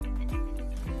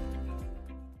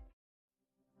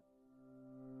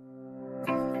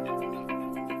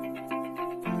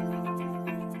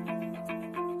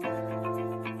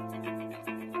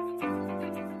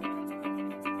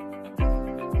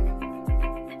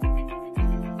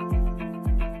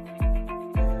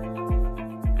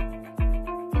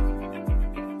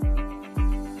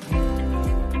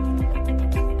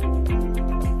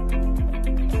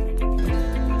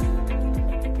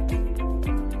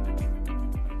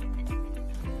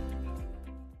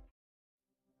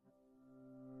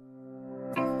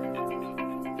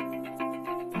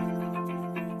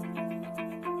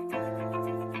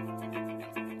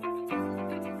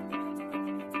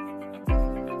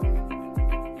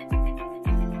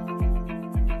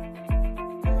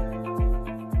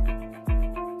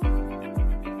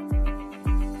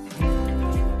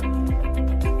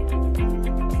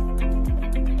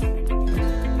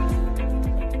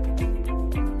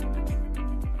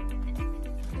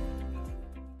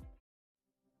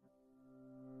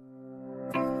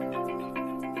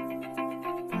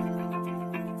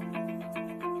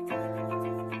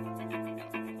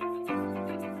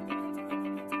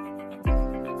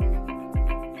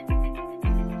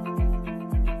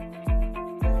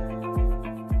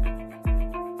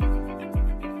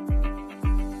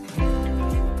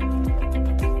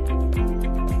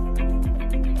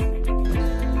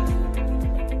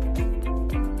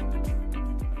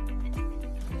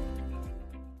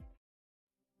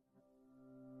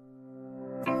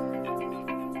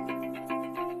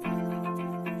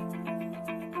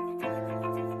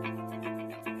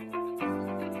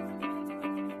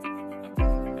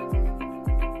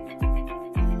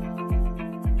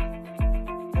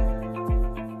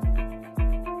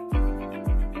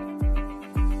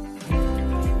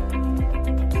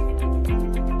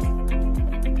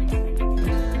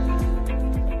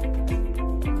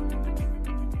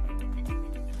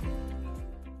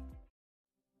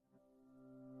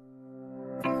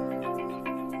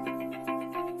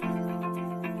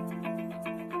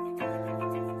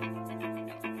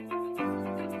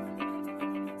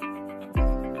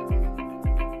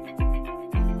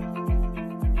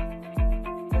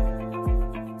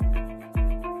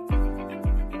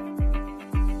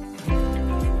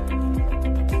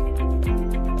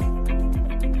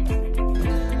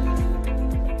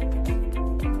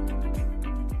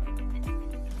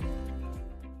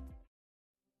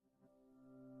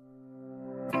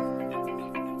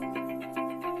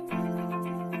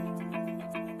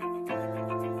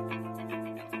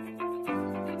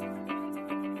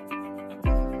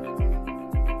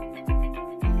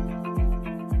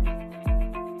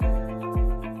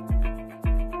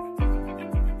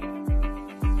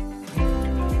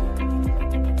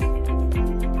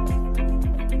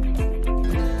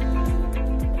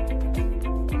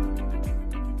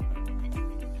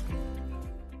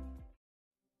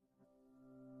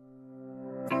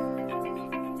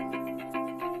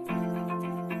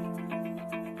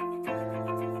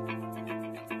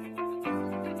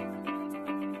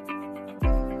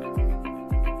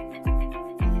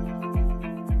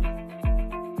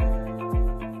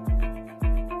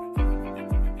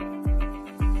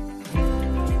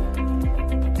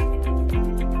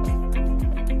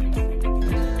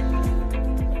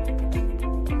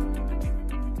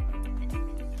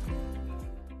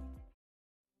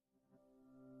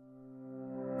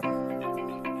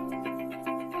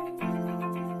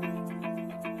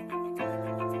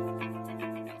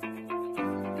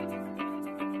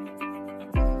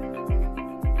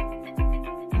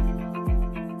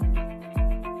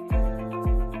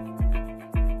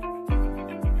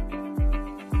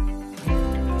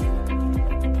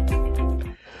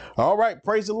All right,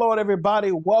 praise the Lord,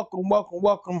 everybody.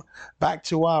 Welcome back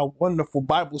to our wonderful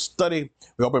Bible study.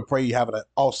 We hope and pray you having an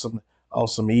awesome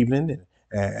evening,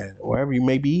 and wherever you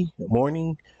may be,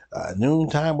 morning,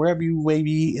 noontime, wherever you may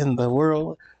be in the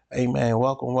world. Amen.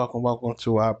 Welcome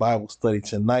to our Bible study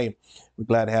tonight. We're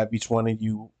glad to have each one of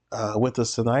you with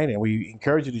us tonight, and we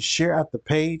encourage you to share out the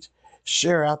page,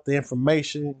 share out the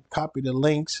information, copy the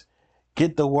links,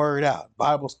 get the word out.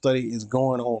 Bible study is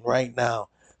going on right now.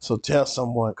 So tell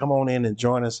someone, come on in and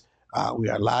join us. We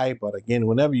are live, but again,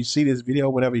 whenever you see this video,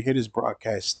 whenever you hear this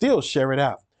broadcast, still share it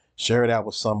out. Share it out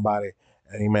with somebody,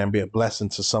 and amen, be a blessing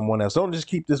to someone else. Don't just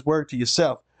keep this word to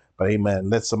yourself, but amen,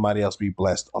 let somebody else be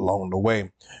blessed along the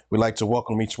way. We'd like to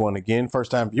welcome each one again,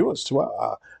 first-time viewers to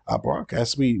our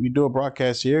broadcast. We do a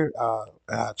broadcast here.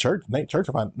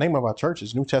 Name of our church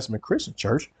is New Testament Christian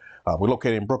Church. We're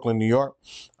located in Brooklyn, New York.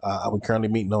 We're currently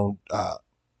meeting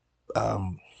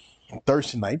on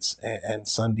Thursday nights and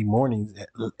Sunday mornings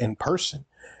in person,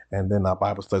 and then our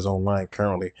Bible studies online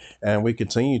currently. And we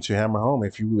continue to hammer home.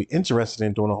 If you're interested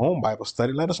in doing a home Bible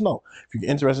study, let us know. If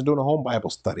you're interested in doing a home Bible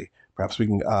study, perhaps we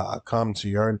can come to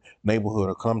your neighborhood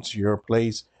or come to your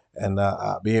place and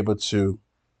be able to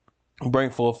bring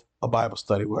forth a Bible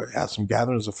study where we have some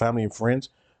gatherings of family and friends.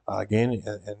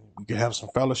 And we can have some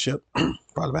fellowship,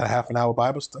 probably about a half an hour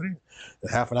Bible study, a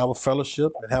half an hour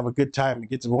fellowship, and have a good time and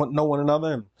get to know one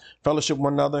another and fellowship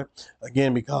one another.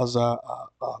 Again, because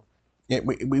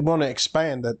we want to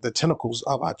expand the tentacles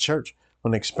of our church. We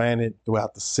want to expand it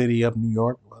throughout the city of New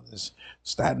York, whether it's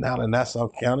Staten Island, Nassau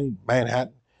County,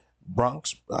 Manhattan,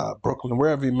 Bronx, Brooklyn,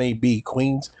 wherever it may be,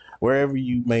 Queens, wherever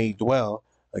you may dwell.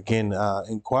 Again,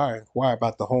 inquire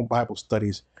about the home Bible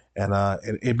studies. And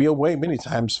it'd be a way many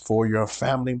times for your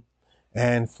family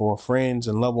and for friends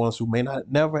and loved ones who may not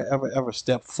ever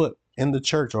step foot in the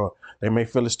church, or they may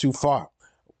feel it's too far,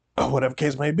 or whatever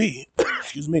case may be.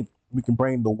 Excuse me. We can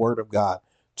bring the word of God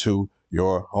to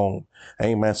your home.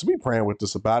 Amen. So be praying with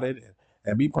us about it,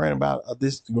 and be praying about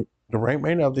the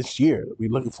remainder of this year. We're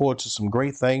looking forward to some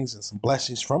great things and some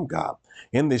blessings from God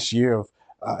in this year.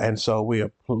 And so we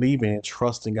are believing and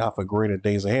trusting God for greater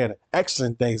days ahead,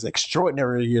 excellent days,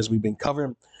 extraordinary years we've been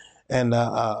covering. And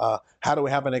how do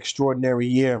we have an extraordinary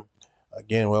year?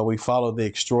 Again, well, we follow the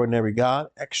extraordinary God.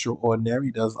 Extraordinary,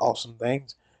 does awesome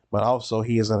things, but also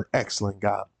he is an excellent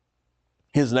God.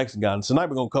 He's an excellent God. And tonight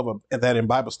we're going to cover that in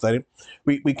Bible study.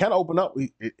 We kind of open up.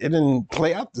 It didn't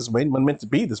play out this way. It wasn't meant to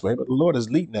be this way, but the Lord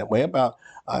is leading that way. About,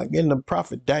 again, the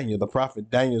prophet Daniel. The prophet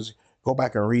Daniel's, go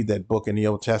back and read that book in the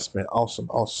Old Testament.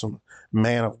 Awesome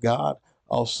man of God.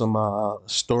 Awesome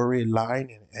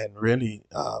storyline and really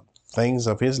things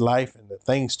of his life and the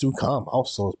things to come.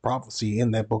 Also, prophecy in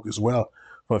that book as well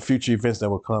for future events that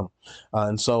will come.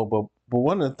 But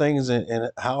one of the things in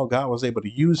how God was able to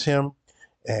use him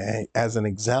as an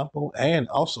example and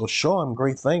also show him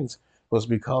great things was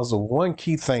because of one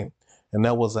key thing, and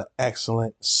that was an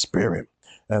excellent spirit.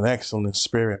 An excellent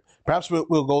spirit. Perhaps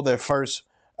we'll go there first.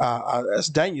 That's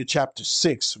Daniel chapter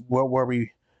 6, where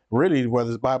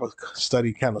this Bible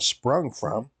study kind of sprung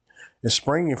from. It's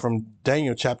springing from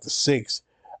Daniel chapter 6,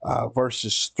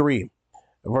 verses 3.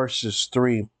 We'll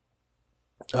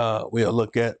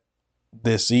look at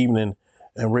this evening,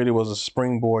 and really was a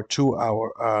springboard to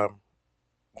our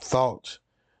thought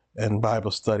and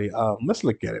Bible study. Let's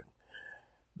look at it.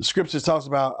 The scripture talks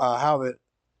about how that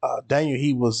Daniel,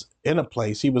 he was in a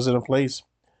place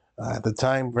at the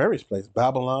time, various places,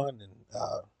 Babylon,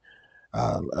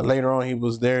 and later on he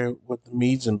was there with the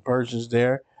Medes and Persians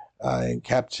there in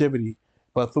captivity.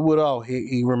 But through it all,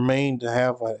 he remained to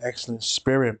have an excellent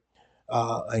spirit,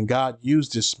 and God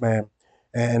used this man.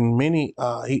 And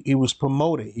he was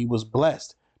promoted. He was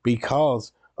blessed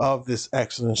because of this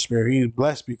excellent spirit. He was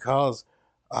blessed because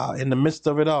in the midst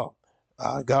of it all,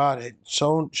 God had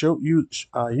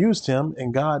used him,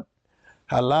 and God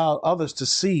allowed others to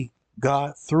see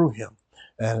God through him.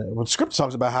 And when Scripture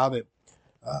talks about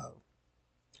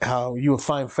how you will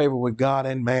find favor with God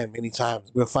and man many times.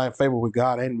 We'll find favor with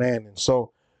God and man. And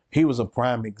so he was a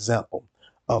prime example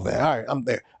of that. All right, I'm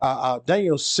there.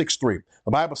 Daniel 6:3.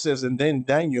 The Bible says, and then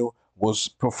Daniel was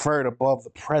preferred above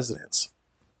the presidents.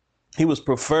 He was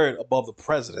preferred above the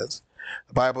presidents.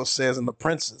 The Bible says, and the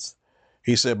princes.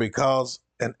 He said, because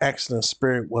an excellent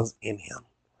spirit was in him.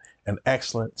 An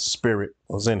excellent spirit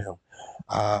was in him.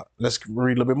 Let's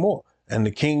read a little bit more. And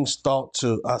the kings thought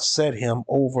to set him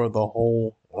over the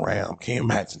whole realm. Can you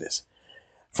imagine this?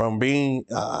 From being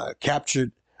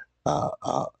captured,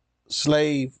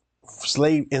 enslaved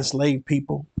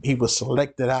people, he was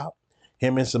selected out,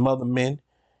 him and some other men,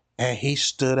 and he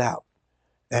stood out.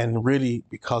 And really,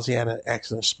 because he had an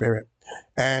excellent spirit.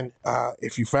 And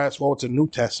if you fast forward to the New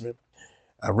Testament,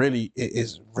 really it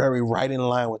is very right in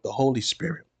line with the Holy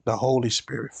Spirit,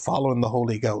 following the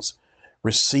Holy Ghost,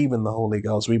 receiving the Holy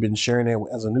Ghost. We've been sharing it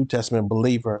as a New Testament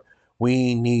believer.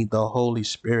 We need the Holy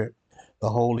Spirit, the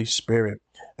Holy Spirit.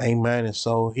 Amen. And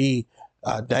so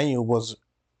Daniel was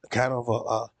kind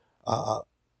of a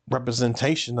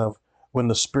representation of when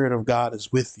the Spirit of God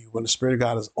is with you, when the Spirit of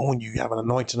God is on you, you have an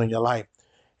anointing on your life.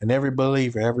 And every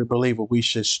believer, we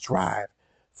should strive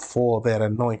for that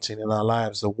anointing in our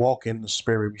lives, to walk in the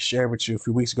Spirit. We shared with you a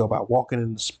few weeks ago about walking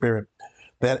in the Spirit.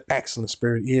 That excellent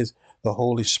Spirit is the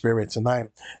Holy Spirit tonight.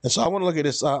 And so I want to look at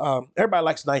this. Everybody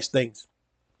likes nice things.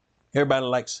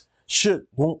 Everybody should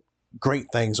want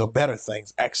great things or better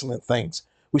things, excellent things.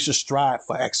 We should strive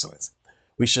for excellence.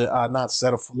 We should not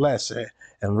settle for less.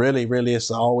 And really, it's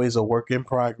always a work in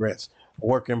progress,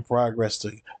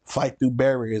 to fight through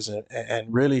barriers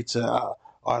and really to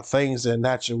are things that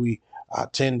naturally we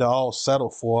tend to all settle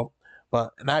for.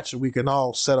 But naturally, we can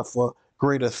all settle for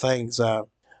greater things,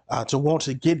 to want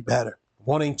to get better,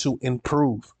 wanting to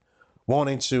improve,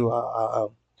 wanting to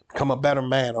become a better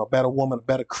man or a better woman, a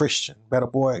better Christian, better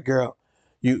boy or girl.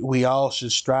 We all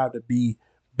should strive to be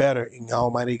better in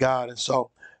Almighty God. And so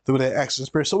through that excellent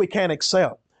Spirit, so we can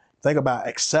excel. Think about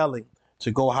excelling,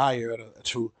 to go higher,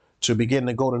 to begin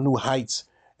to go to new heights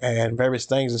and various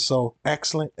things. And so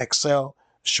excellent, excel,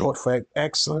 short for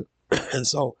excellent. And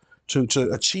so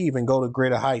to achieve and go to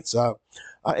greater heights.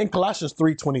 In Colossians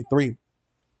 3:23,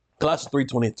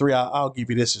 I'll give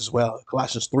you this as well.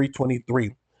 Colossians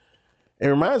 3:23. It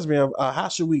reminds me of how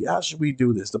should we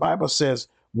do this? The Bible says,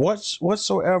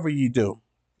 whatsoever you do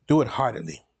it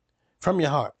heartily, from your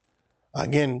heart.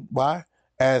 Again, why?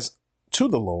 As to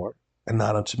the Lord and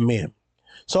not unto men.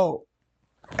 So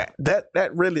that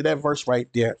verse right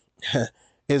there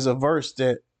is a verse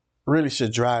that really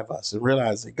should drive us and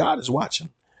realize that God is watching,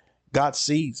 God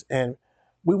sees, and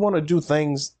we want to do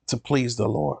things to please the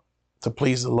Lord,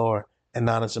 and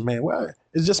not unto man. Well,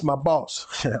 it's just my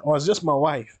boss, or it's just my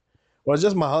wife, or it's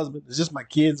just my husband, it's just my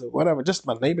kids, or whatever, just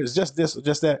my neighbor, it's just this or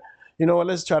just that. You know what?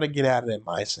 Let's try to get out of that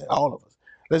mindset, all of us.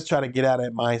 Let's try to get out of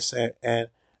that mindset. And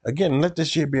again, let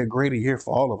this year be a greater year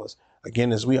for all of us.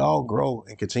 Again, as we all grow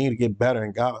and continue to get better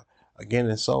in God. Again,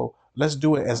 and so let's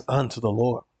do it as unto the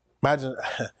Lord. Imagine,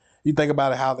 you think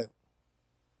about it, how that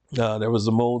there was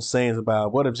some old sayings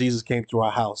about what if Jesus came to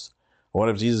our house? What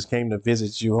if Jesus came to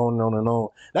visit you, on and on and on.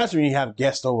 That's when you have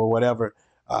guests over, whatever.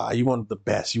 You want the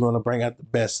best. You want to bring out the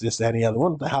best, this, that, and the other. You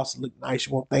want the house to look nice.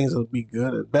 You want things to be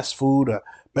good, best food,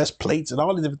 best plates, and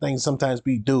all these different things. Sometimes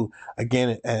we do,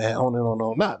 again, and on and on and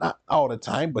on. Not all the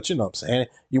time, but you know what I'm saying.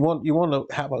 You want to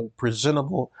have a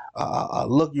presentable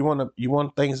look. You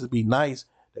want things to be nice.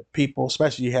 That people,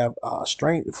 especially you have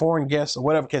foreign guests or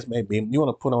whatever case may be, you want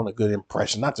to put on a good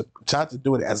impression. Not to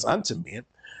do it as unto men,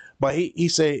 but he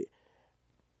said,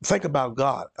 think about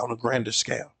God on a grander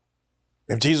scale.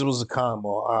 If Jesus was to come,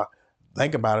 or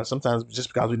think about it, sometimes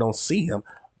just because we don't see him,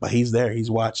 but he's there, he's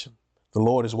watching. The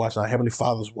Lord is watching, our Heavenly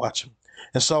Father's watching.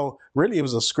 And so really it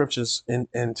was a scriptures in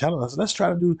telling us, let's try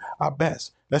to do our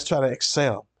best. Let's try to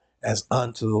excel as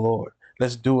unto the Lord.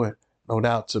 Let's do it, no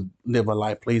doubt, to live a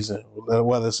life pleasing,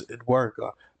 whether it's at work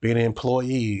or being an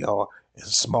employee, or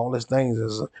as small as things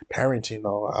as parenting,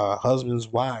 or husbands,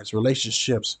 wives,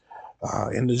 relationships,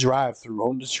 in the drive-through,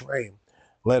 on the train.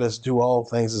 Let us do all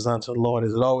things as unto the Lord.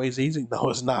 Is it always easy? No,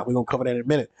 it's not. We're going to cover that in a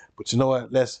minute. But you know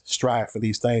what? Let's strive for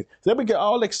these things. Then we can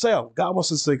all excel. God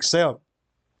wants us to excel.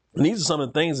 And these are some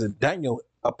of the things that Daniel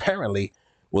apparently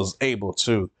was able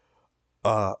to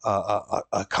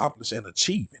accomplish and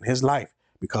achieve in his life,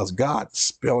 because God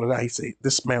spelled it out. He said,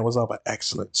 this man was of an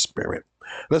excellent spirit.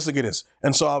 Let's look at this.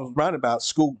 And so I was round about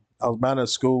school. I was round at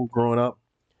school growing up.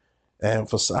 And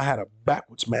I had a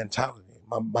backwards mentality.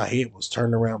 My head was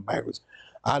turned around backwards.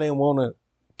 I didn't want to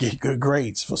get good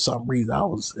grades for some reason. I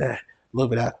was a little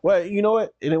bit out. Well, you know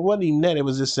what? And it wasn't even that. It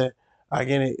was just that,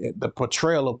 again, the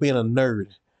portrayal of being a nerd.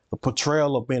 The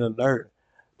portrayal of being a nerd.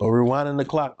 But rewinding the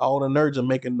clock, all the nerds are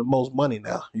making the most money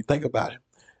now. You think about it.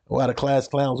 A lot of class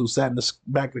clowns who sat in the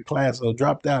back of the class or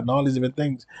dropped out and all these different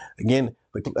things. Again,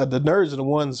 the nerds are the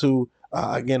ones who,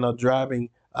 again, are driving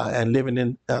and living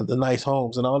in the nice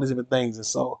homes and all these different things. And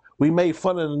so we made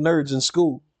fun of the nerds in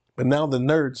school, but now the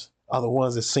nerds are the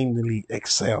ones that seemingly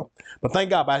excel. But thank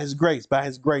God, by his grace,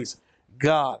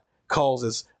 God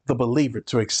causes the believer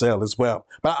to excel as well.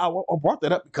 But I brought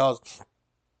that up because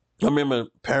I remember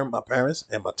my parents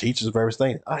and my teachers, various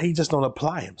things. He just don't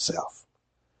apply himself.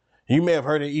 You may have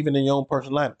heard it even in your own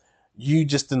personal life. You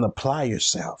just didn't apply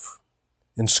yourself.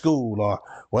 in school, or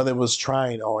whether it was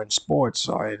trying, or in sports,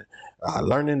 or in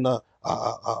learning a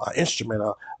instrument,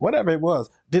 or whatever it was,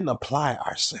 didn't apply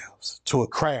ourselves to a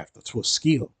craft or to a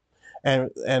skill.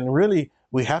 And really,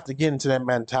 we have to get into that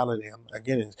mentality.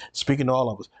 Again, speaking to all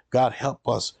of us, God help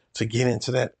us to get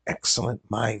into that excellent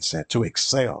mindset, to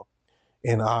excel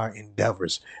in our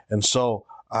endeavors. And so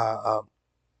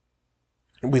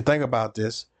we think about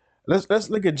this. Let's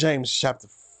look at James chapter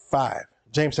 5.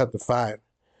 James chapter 5.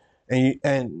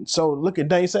 And so look at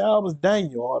Daniel. You say, oh, it was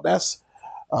Daniel, or that's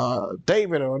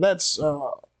David, or that's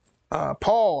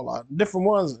Paul, or different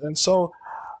ones. And so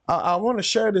I want to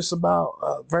share this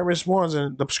about various ones.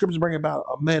 And the scriptures bring about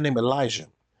a man named Elijah.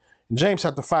 In James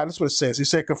chapter 5, that's what it says. He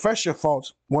said, confess your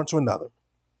faults one to another.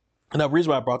 And the reason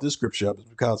why I brought this scripture up is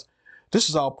because this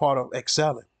is all part of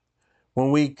excelling.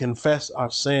 When we confess our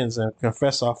sins and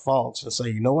confess our faults and say,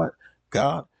 you know what,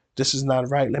 God, this is not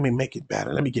right. Let me make it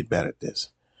better. Let me get better at this.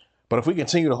 But if we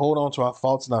continue to hold on to our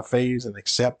faults and our failures and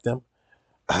accept them,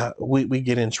 we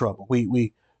get in trouble.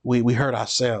 We hurt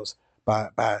ourselves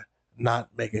by not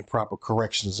making proper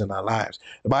corrections in our lives.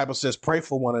 The Bible says, pray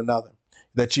for one another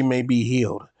that you may be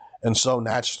healed. And so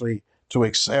naturally, to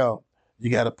excel, you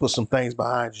got to put some things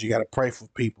behind you. You got to pray for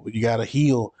people. You got to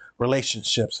heal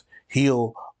relationships,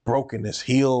 heal brokenness,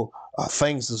 heal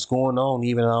things that's going on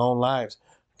even in our own lives.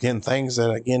 Again, things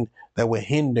that would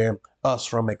hinder us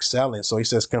from excelling. So he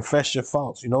says, confess your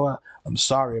faults. You know what? I'm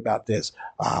sorry about this.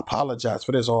 I apologize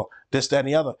for this, or this, that, and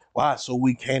the other. Why? So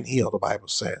we can heal, the Bible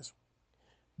says.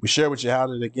 We share with you how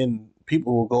that, again,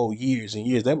 people will go years and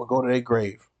years. They will go to their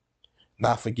grave,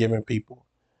 not forgiving people,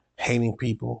 hating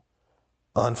people,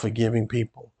 unforgiving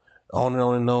people, on and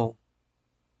on and on.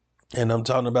 And I'm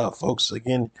talking about folks,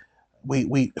 again,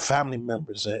 we family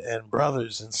members and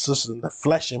brothers and sisters, the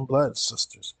flesh and blood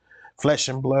sisters, flesh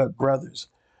and blood brothers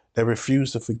that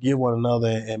refuse to forgive one another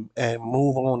and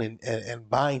move on and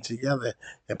bind together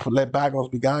and let bygones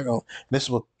be bygones. This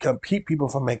will keep people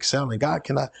from excelling. God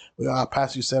cannot, our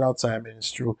pastor said all the time, and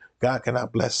it's true, God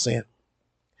cannot bless sin.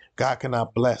 God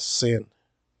cannot bless sin.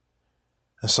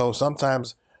 And so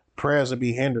sometimes prayers will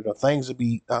be hindered, or things will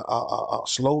be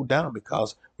slowed down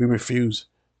because we refuse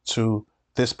to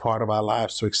this part of our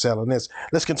lives to excel in this.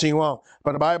 Let's continue on.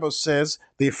 But the Bible says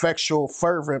the effectual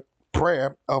fervent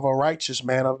prayer of a righteous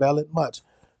man availeth much.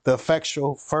 The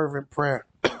effectual fervent prayer,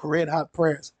 red hot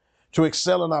prayers, to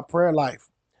excel in our prayer life,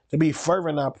 to be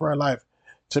fervent in our prayer life,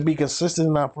 to be consistent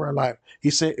in our prayer life. He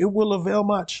said it will avail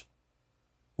much.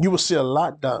 You will see a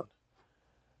lot done.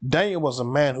 Daniel was a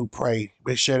man who prayed.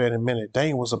 We'll share that in a minute.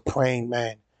 Daniel was a praying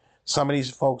man. Some of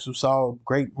these folks who saw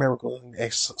great miracles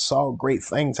and saw great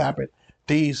things happen,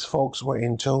 these folks were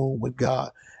in tune with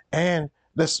God. And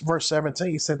this verse 17,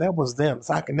 he said that was them.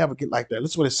 So I can never get like that.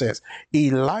 That's what it says.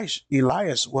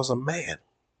 Elias was a man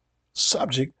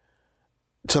subject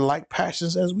to like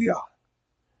passions as we are.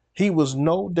 He was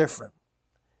no different.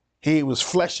 He was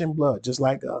flesh and blood, just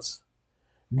like us.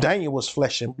 Daniel was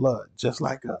flesh and blood, just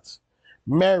like us.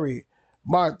 Mary,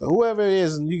 Martha, whoever it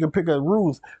is, and you can pick a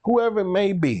Ruth, whoever it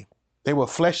may be, they were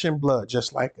flesh and blood,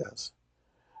 just like us.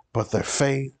 But their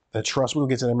faith, their trust, we'll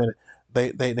get to that in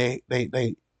a minute.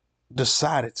 They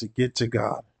decided to get to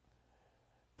God.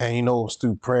 And you know, it was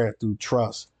through prayer, through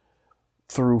trust,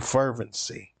 through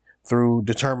fervency, through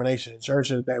determination. In church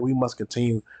that we must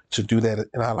continue to do that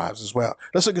in our lives as well.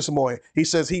 Let's look at some more. He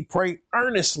says he prayed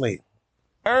earnestly,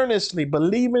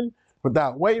 believing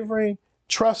without wavering,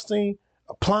 trusting,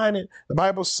 applying it. The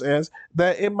Bible says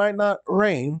that it might not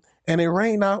rain, and it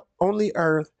rained out on the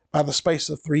earth by the space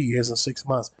of 3 years and 6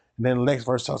 months. And then the next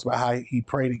verse talks about how he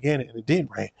prayed again and it did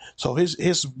rain. So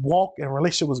his walk and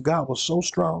relationship with God was so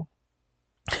strong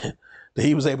that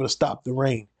he was able to stop the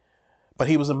rain. But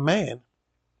he was a man,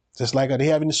 just like, did he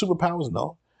have any superpowers?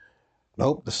 No.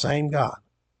 Nope, the same God.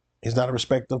 He's not a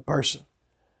respecter of person.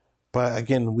 But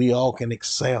again, we all can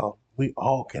excel. We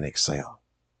all can excel.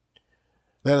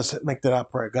 Let us make that our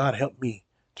prayer. God, help me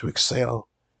to excel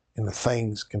in the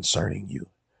things concerning you.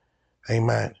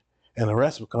 Amen. And the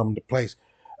rest will come into place.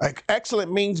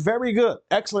 Excellent means very good.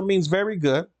 Excellent means very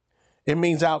good. It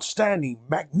means outstanding,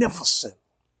 magnificent,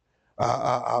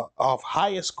 of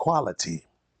highest quality.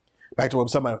 Back to what I'm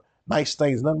talking about, nice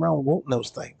things. Nothing wrong with wanting those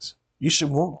things. You should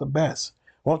want the best.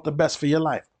 Want the best for your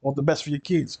life. Want the best for your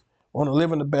kids. Want to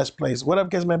live in the best place. Whatever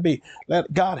the case may be.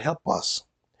 Let God help us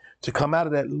to come out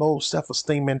of that low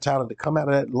self-esteem mentality, to come out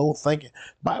of that low thinking.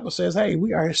 The Bible says, hey,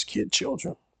 we are his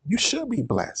children. You should be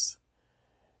blessed.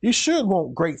 You should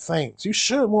want great things. You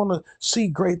should want to see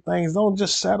great things. Don't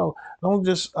just settle. Don't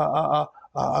just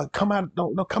come out.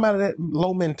 Don't come out of that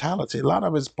low mentality. A lot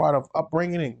of it's part of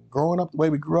upbringing and growing up the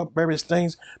way we grew up, various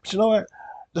things. But you know what?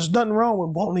 There's nothing wrong with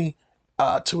wanting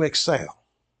to excel.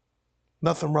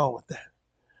 Nothing wrong with that.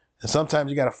 And sometimes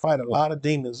you got to fight a lot of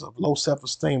demons of low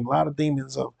self-esteem, a lot of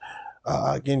demons of,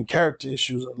 again, character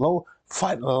issues,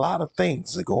 fighting a lot of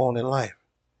things that go on in life.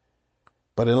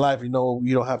 But in life, you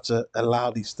don't have to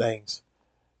allow these things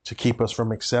to keep us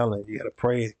from excelling. You got to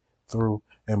pray through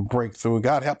and break through.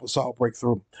 God help us all break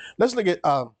through. Let's look at,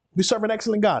 we serve an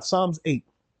excellent God. Psalms 8,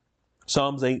 9.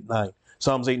 Psalms 8,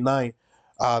 9.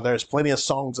 There's plenty of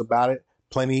songs about it,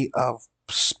 plenty of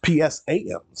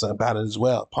PSAMs about it as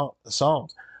well.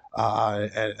 Psalms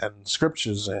and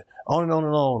scriptures and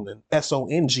on, and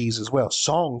SONGs as well.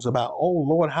 Songs about, oh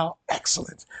Lord, how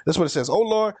excellent. That's what it says. Oh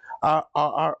Lord,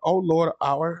 our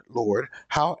Lord,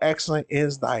 how excellent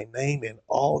is thy name in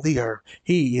all the earth.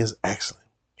 He is excellent.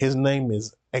 His name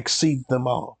exceeds them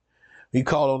all. We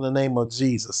call on the name of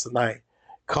Jesus tonight.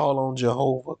 Call on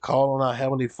Jehovah. Call on our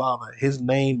Heavenly Father. His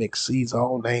name exceeds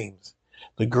all names.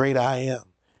 The great I am.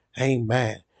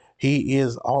 Amen. He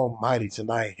is almighty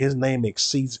tonight. His name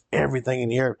exceeds everything in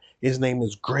the earth. His name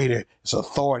is greater. His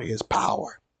authority, his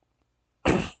power.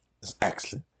 It's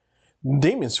excellent.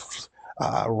 Demons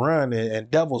run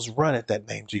and devils run at that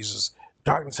name, Jesus.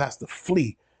 Darkness has to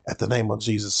flee at the name of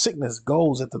Jesus. Sickness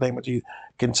goes at the name of Jesus.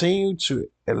 Continue to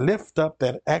lift up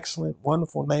that excellent,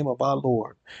 wonderful name of our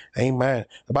Lord. Amen.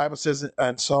 The Bible says,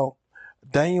 and so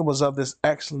Daniel was of this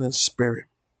excellent spirit.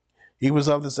 He was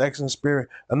of this excellent spirit.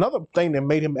 Another thing that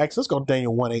made him excellent, let's go to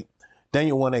Daniel 1:8.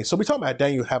 Daniel 1:8. So we're talking about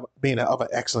Daniel being of an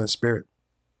excellent spirit.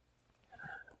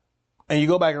 And you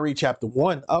go back and read chapter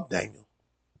 1 of Daniel.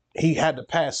 He had to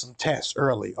pass some tests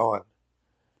early on.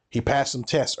 He passed some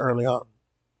tests early on.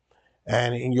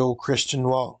 And in your Christian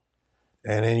walk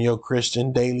and in your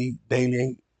Christian daily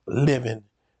living,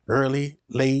 early,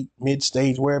 late,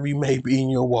 mid-stage, wherever you may be in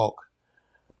your walk,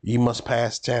 you must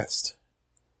pass tests.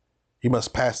 You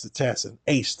must pass the test and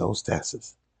ace those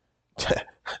tests.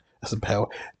 That's a bad word.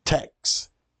 Test,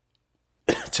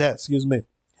 excuse me.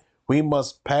 We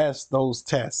must pass those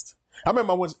tests. I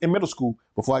remember I was in middle school,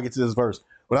 before I get to this verse.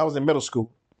 When I was in middle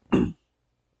school,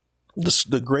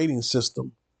 the grading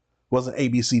system wasn't A,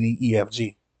 B, C, D, E, F,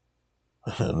 G.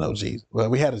 No G's.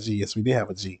 Well, we had a G. Yes, we did have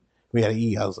a G. We had an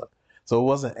E. So it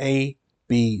wasn't A,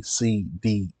 B, C,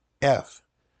 D, F.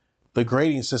 The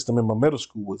grading system in my middle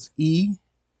school was E,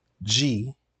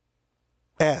 G,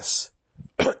 S,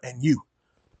 and U.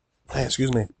 Hey,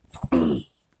 excuse me.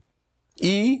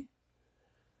 E,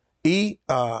 E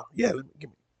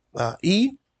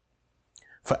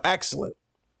for excellent.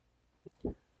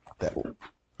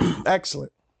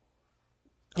 Excellent.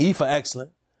 E for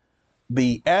excellent.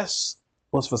 The S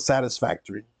was for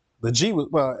satisfactory. The G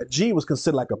was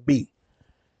considered like a B.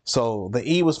 So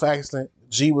the E was for excellent,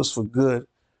 G was for good,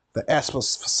 the S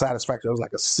was for satisfactory. It was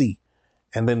like a C.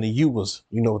 And then the U was,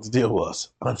 you know what the deal was,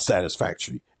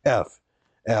 unsatisfactory. F.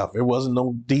 It wasn't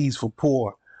no D's for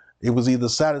poor. It was either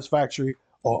satisfactory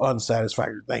or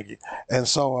unsatisfactory. Thank you. And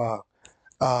so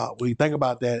we think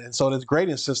about that. And so this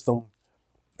grading system,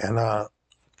 and and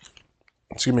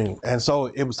so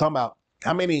it was talking about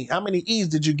how many E's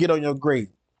did you get on your grade?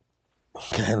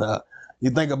 And you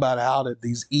think about how that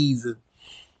these E's,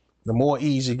 the more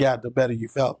E's you got, the better you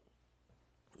felt.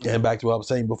 And back to what I was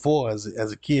saying before, as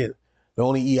a kid, the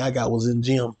only E I got was in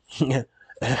gym.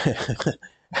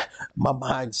 My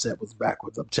mindset was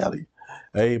backwards, I'm telling you.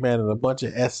 Amen. And a bunch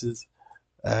of S's.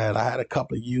 And I had a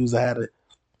couple of U's. I had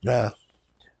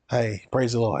hey,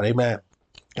 praise the Lord. Amen.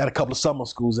 Got a couple of summer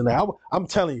schools in there. I'm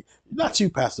telling you, not you,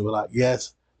 Pastor Whitlock.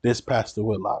 Yes, this Pastor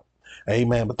Whitlock.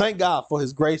 Amen. But thank God for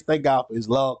his grace. Thank God for his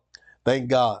love. Thank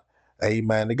God.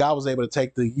 Amen. That God was able to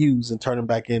take the U's and turn them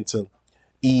back into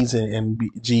E's and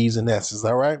G's and S's.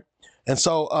 All right. And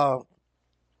so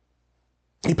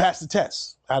he passed the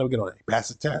test. How do we get on it? He passed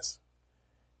the test.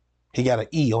 He got an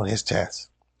E on his test.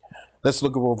 Let's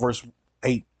look at verse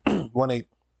 8, 1:8.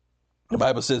 The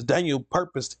Bible says, Daniel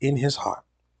purposed in his heart.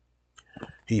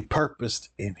 He purposed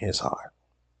in his heart.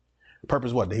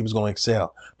 Purpose what? That he was going to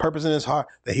excel. Purpose in his heart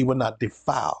that he would not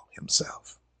defile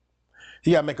himself.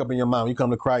 You got to make up in your mind when you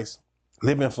come to Christ,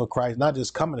 living for Christ, not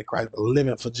just coming to Christ, but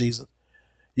living for Jesus.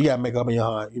 You got to make up in your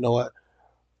heart, you know what?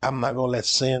 I'm not going to let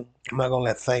sin, I'm not going to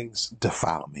let things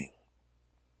defile me.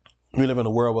 We live in a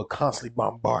world we're constantly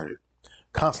bombarding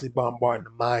the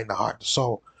mind, the heart, the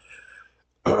soul,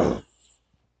 the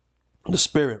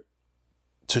spirit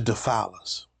to defile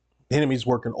us. The enemy's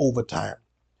working overtime.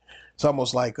 It's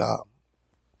almost like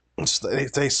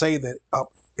they say that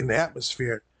up in the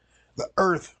atmosphere, the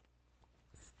earth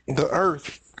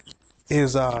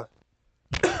is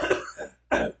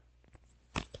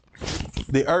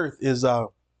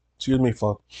excuse me,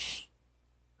 folks.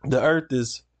 The earth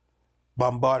is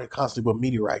bombarded constantly with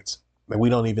meteorites that we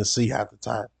don't even see half the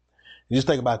time. You just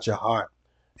think about your heart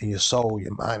and your soul,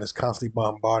 your mind is constantly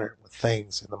bombarded with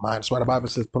things in the mind. That's why the Bible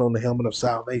says, put on the helmet of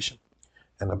salvation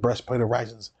and the breastplate of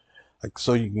righteousness, like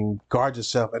so you can guard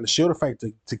yourself, and the shield of faith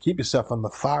to keep yourself from the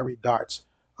fiery darts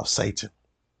of Satan.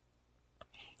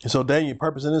 And so Daniel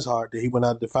purposed in his heart that he would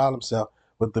not defile himself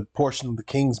with the portion of the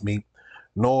king's meat,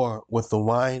 nor with the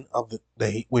wine of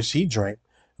which he drank.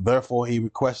 Therefore he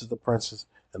requested the princes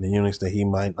and the eunuchs that he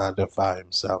might not defile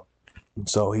himself. And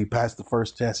so he passed the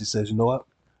first test. He says, you know what?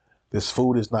 This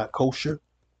food is not kosher.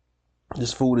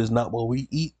 This food is not what we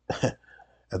eat.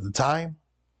 At the time,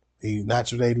 they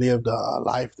lived a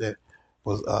life that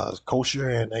was kosher,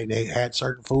 and they had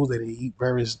certain foods. They didn't eat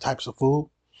various types of food.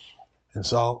 And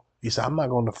so he said, I'm not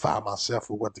going to defile myself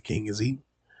with what the king is eating.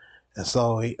 And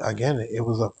so, it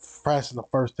was a fresh in the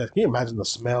first test. Can you imagine the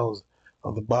smells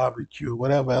of the barbecue,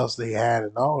 whatever else they had,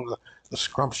 and all the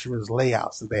scrumptious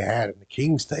layouts that they had in the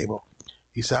king's table?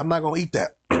 He said, I'm not going to eat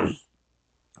that.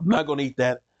 I'm not going to eat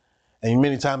that. And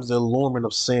many times the allurement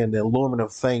of sin, the allurement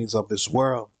of things of this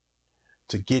world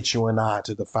to get you and I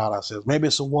to defile ourselves. Maybe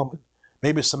it's a woman.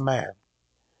 Maybe it's a man.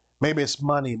 Maybe it's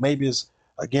money. Maybe it's,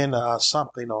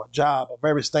 something or a job or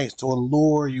various things to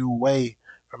allure you away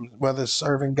from, whether it's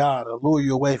serving God, to lure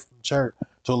you away from church,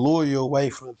 to lure you away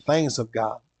from the things of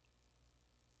God,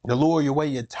 to lure you away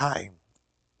your time.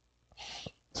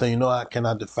 So I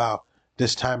cannot defile.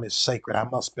 This time is sacred. I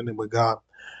must spend it with God.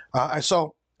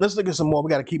 So let's look at some more. We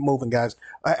got to keep moving, guys.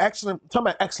 Talking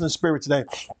about excellent spirit today.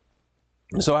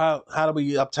 So how do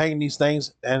we obtain these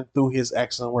things? And through his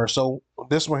excellent word. So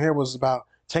this one here was about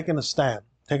taking a stand.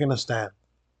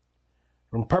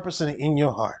 And purposing it in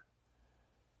your heart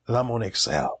that I'm going to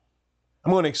excel.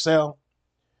 I'm going to excel.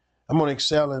 I'm going to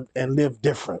excel and live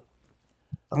different.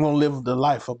 I'm going to live the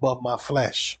life above my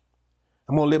flesh.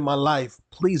 I'm going to live my life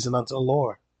pleasing unto the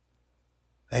Lord.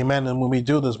 Amen. And when we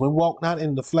do this, we walk not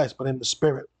in the flesh, but in the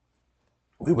spirit,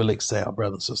 we will excel,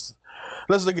 brothers and sisters.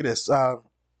 Let's look at this.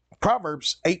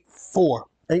 Proverbs 8:4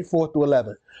 through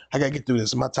 11. I got to get through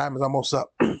this. My time is almost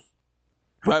up. The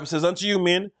Bible says, unto you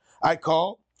men, I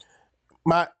call.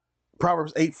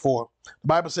 Proverbs 8:4. The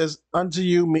Bible says, unto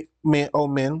you men, O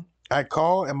men, I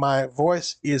call, and my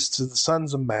voice is to the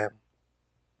sons of man.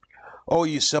 O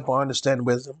ye simple, understand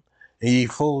wisdom, and ye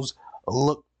fools,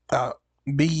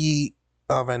 be ye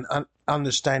of an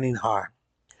understanding heart.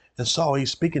 And so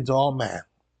he's speaking to all man.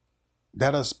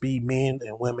 Let us be men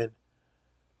and women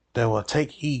that will take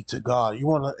heed to God. You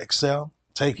want to excel?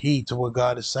 Take heed to what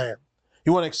God is saying.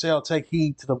 You want to excel? Take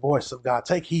heed to the voice of God.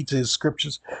 Take heed to his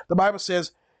scriptures. The Bible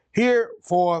says,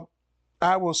 "Herefore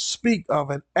I will speak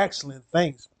of an excellent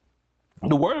things."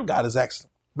 The word of God is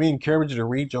excellent. We encourage you to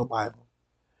read your Bible.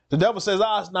 The devil says,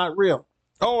 it's not real.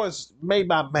 Oh, it's made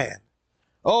by man.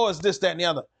 Oh, it's this, that, and the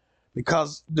other.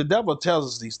 Because the devil tells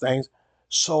us these things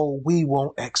so we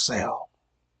won't excel.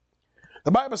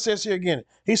 The Bible says here again,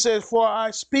 he says, for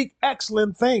I speak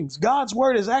excellent things. God's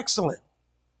word is excellent.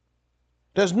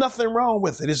 There's nothing wrong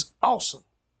with it. It's awesome.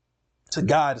 To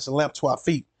God, it's a lamp to our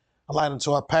feet, a light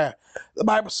unto our path. The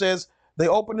Bible says,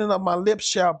 the opening of my lips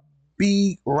shall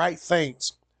be right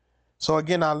things. So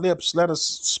again, our lips, let us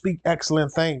speak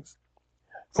excellent things.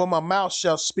 For my mouth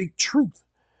shall speak truth,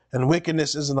 and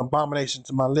wickedness is an abomination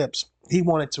to my lips. He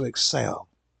wanted to excel.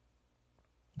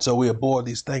 So we abhor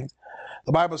these things.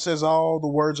 The Bible says all the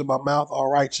words of my mouth are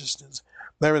righteousness.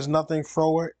 There is nothing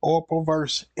froward or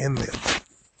perverse in them.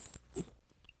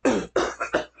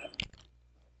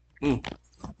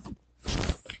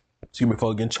 Excuse me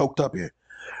for getting choked up here.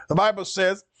 The Bible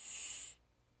says,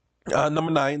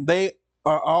 number 9, they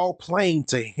are all plain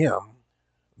to him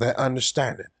that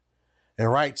understand it,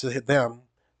 and right to them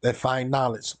that find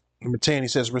knowledge. Number 10, he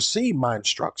says, receive my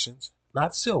instructions,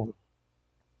 not silver.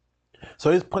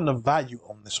 So he's putting a value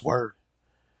on this word.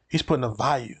 He's putting a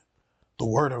value. The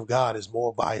word of God is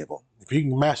more valuable. If you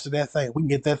can master that thing, we can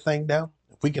get that thing down.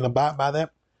 If we can abide by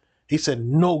that, he said,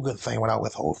 no good thing will I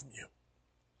withhold from you.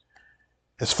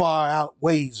 As far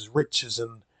outweighs riches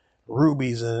and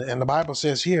rubies. And the Bible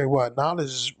says here, what? Knowledge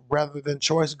is rather than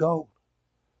choice gold.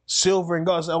 Silver and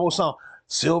gold. It's an old song.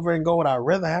 Silver and gold, I'd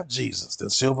rather have Jesus than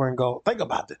silver and gold. Think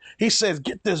about that. He says,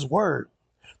 get this word.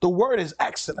 The word is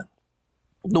excellent.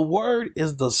 The word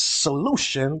is the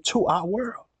solution to our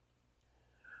world.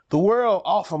 The world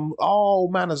often all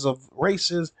manners of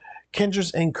races,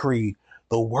 kindreds, and creed.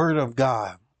 The word of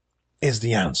God is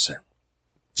the answer.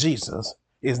 Jesus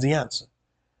is the answer.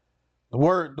 The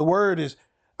word is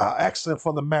excellent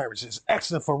for the marriage. It's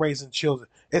excellent for raising children.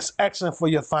 It's excellent for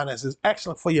your finances. It's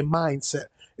excellent for your mindset.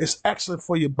 It's excellent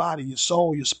for your body, your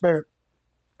soul, your spirit.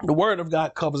 The word of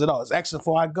God covers it all. It's excellent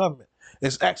for our government.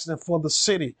 is excellent for the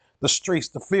city, the streets,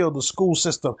 the field, the school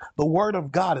system. The word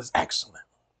of God is excellent.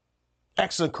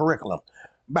 Excellent curriculum.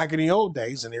 Back in the old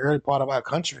days, in the early part of our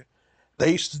country,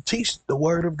 they used to teach the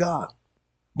word of God.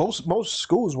 Most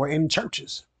schools were in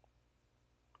churches.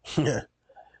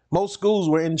 Most schools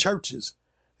were in churches.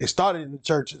 They started in the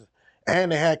churches,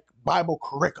 and they had Bible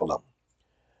curriculum.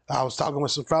 I was talking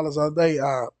with some fellas the other day,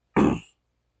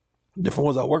 different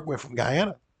ones I work with from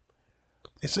Guyana.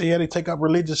 They say, yeah, they take up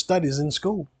religious studies in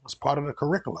school. It's part of the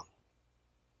curriculum.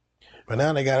 But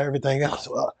now they got everything else,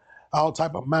 all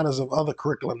type of manners of other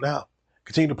curriculum now.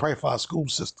 Continue to pray for our school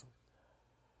system.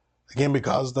 Again,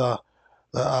 because the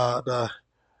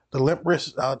limp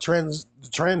wrist,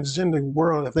 transgender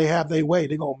world, if they have their way,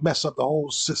 they're going to mess up the whole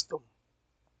system.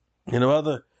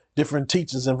 Other different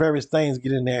teachers and various things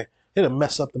get in there. It'll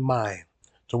mess up the mind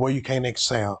to where you can't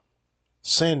excel.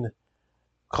 Sin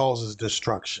causes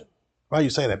destruction. Why you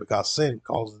say that? Because sin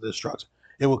causes destruction.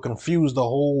 It will confuse the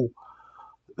whole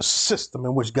system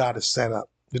in which God has set up.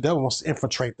 The devil wants to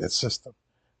infiltrate that system.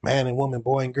 Man and woman,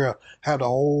 boy and girl, have the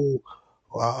whole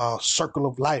circle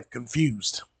of life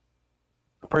confused.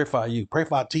 Pray for you. Pray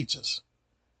for our teachers.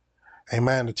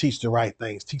 Amen. To teach the right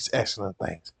things, teach excellent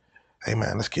things.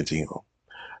 Amen. Let's continue on.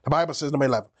 The Bible says, number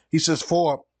 11, he says,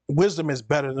 for wisdom is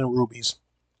better than rubies,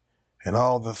 and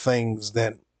all the things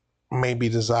that may be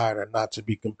desired are not to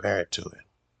be compared to it.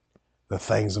 The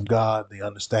things of God, the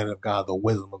understanding of God, the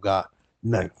wisdom of God,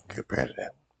 nothing compared to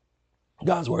that.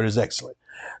 God's word is excellent.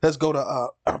 Let's go to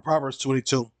Proverbs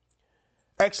 22.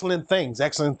 Excellent things,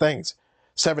 excellent things.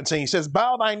 17, he says,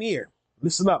 bow thine ear.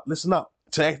 Listen up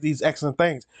to these excellent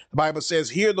things. The Bible says,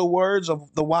 hear the words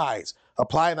of the wise.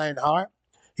 Apply thine heart.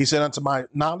 He said, unto my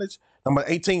knowledge. Number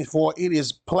 18, for it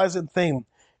is pleasant thing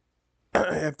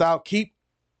if thou keep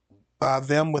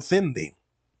them within thee.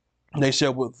 They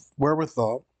shall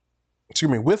withal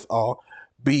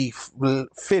be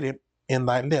fitted in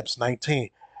thy lips. 19,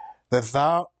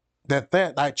 that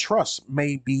thy trust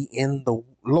may be in the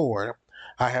Lord.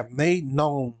 I have made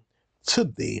known to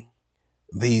thee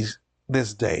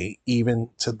this day, even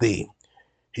to thee.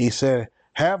 He said,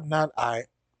 have not I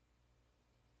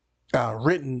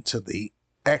written to thee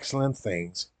excellent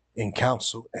things in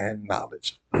counsel and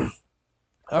knowledge?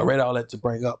 I read all that to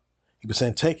bring up. He was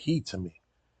saying, take heed to me.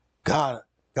 God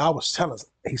was telling us,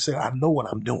 he said, I know what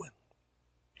I'm doing.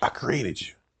 I created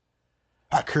you.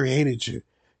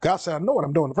 God said, I know what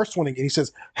I'm doing. Verse 20 again, he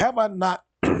says, have I not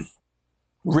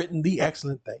written the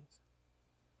excellent things?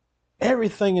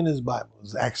 Everything in this Bible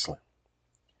is excellent.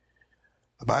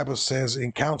 The Bible says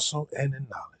in counsel and in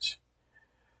knowledge.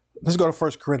 Let's go to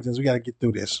 1 Corinthians. We got to get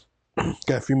through this.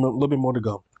 Got a little bit more to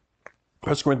go.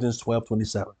 1 Corinthians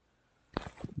 12:27. Talking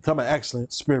about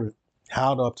excellent spirit.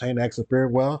 How to obtain excellent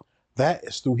spirit? Well, that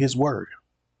is through his word.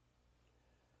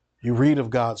 You read of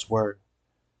God's word.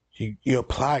 You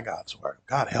apply God's word.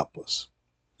 God help us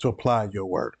to apply your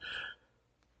word.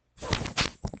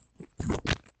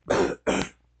 All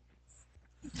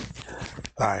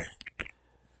right.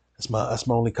 That's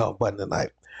my only cough button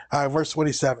tonight. All right, verse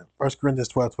 27, 1 Corinthians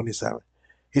 12:27.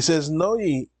 He says, know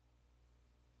ye,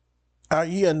 are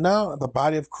ye now the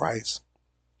body of Christ,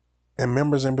 and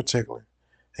members in particular?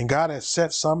 And God has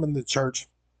set some in the church,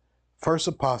 first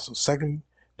apostles,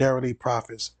 secondarily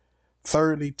prophets,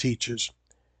 thirdly teachers,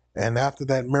 and after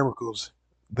that miracles,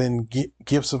 then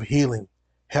gifts of healing,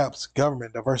 helps,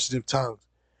 government, diversity of tongues.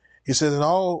 He says, and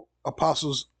all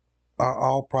apostles are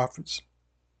all prophets,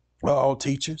 are all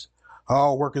teachers, are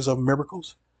all workers of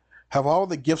miracles, have all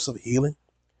the gifts of healing,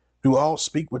 do all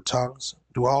speak with tongues,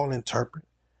 do all interpret.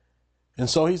 And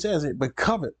so he says it, but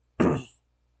covet. I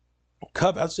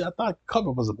thought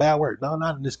covet was a bad word. No,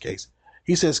 not in this case.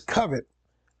 He says covet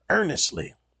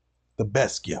earnestly the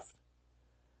best gift.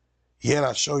 Yet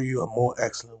I show you a more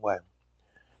excellent way. And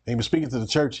he was speaking to the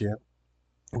church here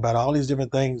about all these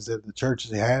different things that the church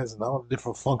has and all the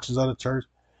different functions of the church,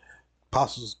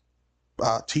 apostles,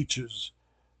 teachers,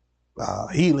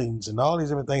 healings, and all these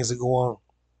different things that go on.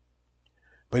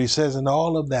 But he says in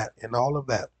all of that,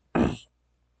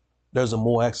 there's a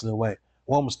more excellent way.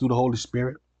 One was through the Holy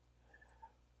Spirit.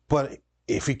 But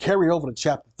if you carry over to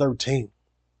chapter 13,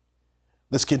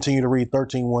 let's continue to read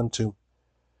 13:1-2.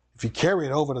 If you carry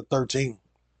it over to 13,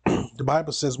 the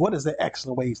Bible says, what is the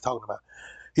excellent way he's talking about?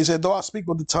 He said, though I speak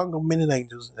with the tongue of men and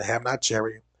angels and have not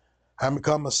charity, I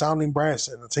become a sounding brass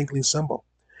and a tinkling cymbal.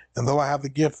 And though I have the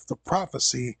gift of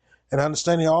prophecy and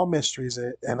understanding all mysteries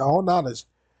and all knowledge,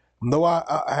 and though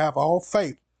I have all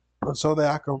faith so that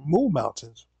I can move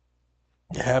mountains,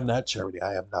 and have not charity,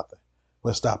 I have nothing.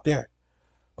 We'll stop there.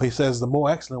 But he says the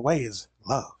more excellent way is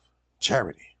love,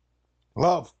 charity.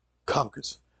 Love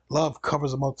conquers. Love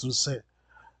covers a multitude of sin.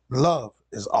 Love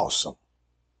is awesome.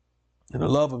 And the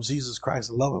love of Jesus Christ,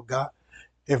 the love of God,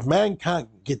 if mankind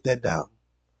can get that down,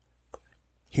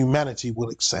 humanity will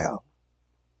excel.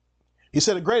 He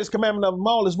said the greatest commandment of them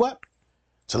all is what?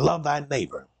 To love thy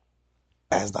neighbor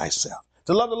as thyself.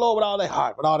 To love the Lord with all their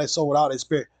heart, with all their soul, with all their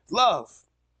spirit. Love.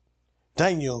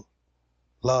 Daniel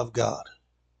loved God.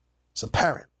 It's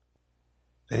apparent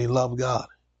that he loved God.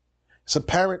 It's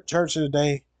apparent, church of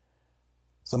today,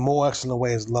 it's a more excellent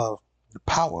way is love. The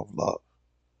power of love.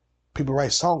 People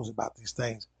write songs about these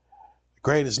things. The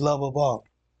greatest love of all.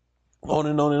 On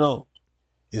and on and on.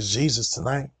 Is Jesus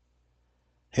tonight.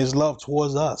 His love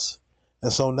towards us.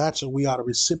 And so naturally we ought to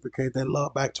reciprocate that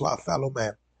love back to our fellow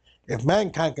man. If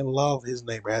mankind can love his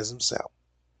neighbor as himself,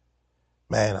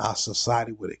 man, our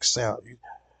society would excel.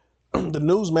 The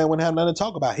newsman wouldn't have nothing to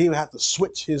talk about. He would have to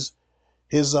switch his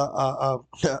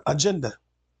agenda.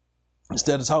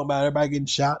 Instead of talking about everybody getting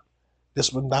shot,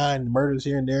 this one dying, murders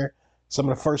here and there, some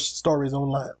of the first stories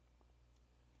online,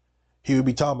 he would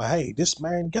be talking about, hey, this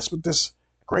man, guess what this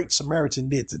great Samaritan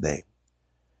did today?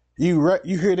 You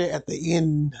hear that at the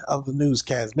end of the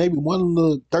newscast, maybe one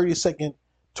little 30-second,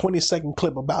 20-second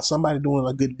clip about somebody doing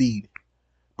a good deed,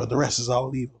 but the rest is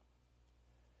all evil.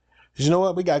 Because you know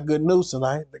what? We got good news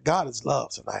tonight. That God is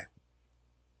love tonight.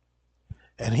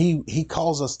 And he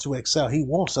calls us to excel. He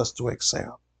wants us to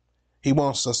excel. He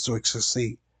wants us to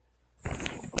succeed.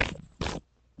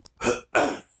 All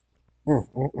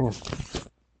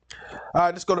right,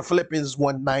 let's go to Philippians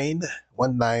 1:9.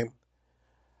 1:9.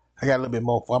 I got a little bit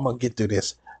more. I'm going to get through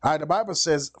this. All right, the Bible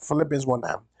says, Philippians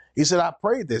 1:9. He said, I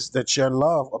pray this, that your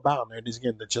love abound. There it is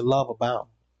again, that your love abound.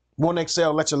 You want to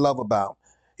excel, let your love abound.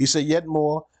 He said, yet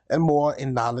more and more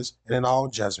in knowledge and in all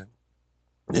judgment,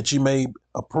 that you may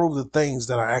approve the things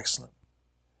that are excellent.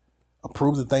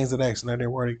 Approve the things that are excellent. That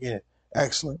word again,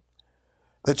 excellent.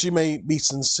 That you may be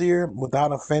sincere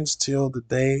without offense till the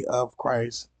day of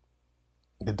Christ.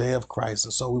 The day of Christ.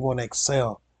 And so we want to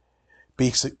excel.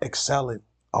 Be excelling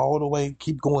all the way.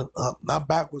 Keep going up. Not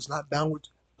backwards, not downwards.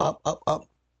 Up, up, up.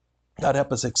 God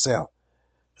help us excel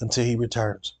until he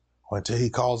returns. Or until he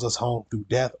calls us home through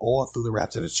death or through the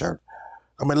rapture of the church.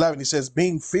 Number 11, he says,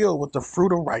 being filled with the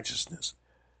fruit of righteousness.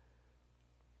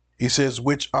 He says,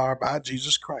 which are by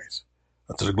Jesus Christ,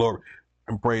 unto the glory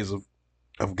and praise of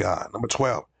God. Number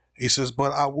 12, he says,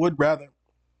 but I would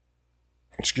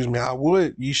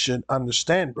ye should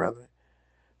understand, brethren,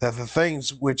 that the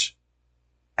things which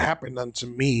happened unto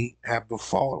me have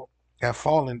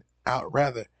fallen out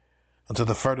rather unto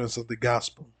the furtherance of the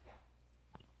gospel.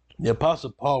 The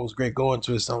Apostle Paul was great going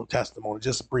to his own testimony,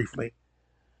 just briefly,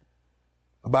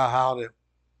 about how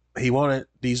he wanted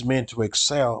these men to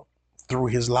excel through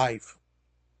his life.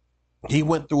 He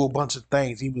went through a bunch of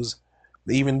things. He was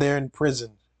even there in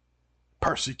prison,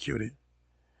 persecuted.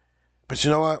 But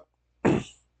you know what?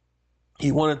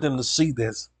 He wanted them to see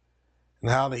this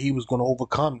and how that he was going to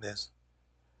overcome this,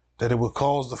 that it would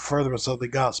cause the furtherance of the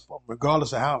gospel,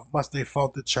 regardless of how much they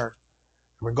fought the church,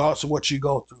 regardless of what you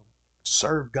go through.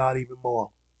 Serve God even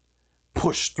more.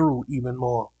 Push through even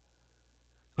more.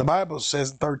 The Bible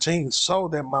says in 13, so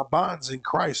that my bonds in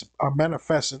Christ are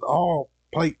manifest in all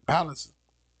palaces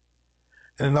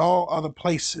and in all other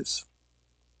places.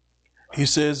 He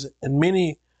says, and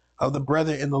many of the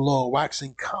brethren in the Lord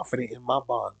waxing confident in my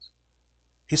bonds.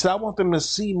 He said, I want them to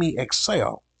see me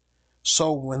excel.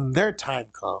 So when their time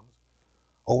comes,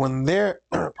 or when their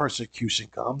persecution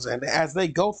comes, and as they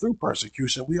go through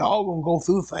persecution, we all gonna go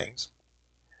through things.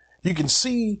 You can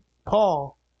see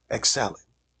Paul excelling.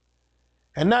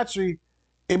 And naturally,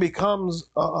 it becomes,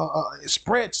 it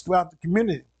spreads throughout the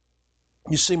community.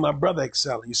 You see my brother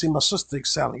excelling. You see my sister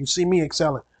excelling. You see me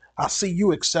excelling. I see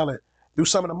you excelling through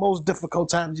some of the most difficult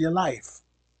times of your life.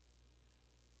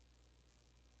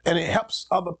 And it helps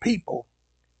other people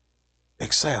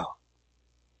excel.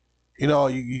 You know,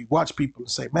 you watch people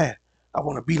and say, man, I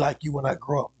want to be like you when I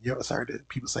grow up. You ever heard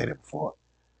people say that before?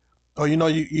 Or, you know,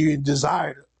 you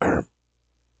desire to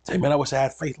say, man, I wish I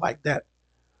had faith like that.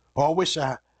 Or I wish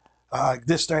I,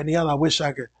 this, that, and the other, I wish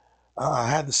I could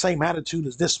have the same attitude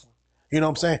as this one. You know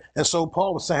what I'm saying? And so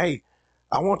Paul would say, hey,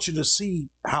 I want you to see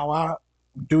how I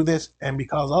do this, and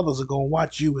because others are going to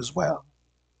watch you as well.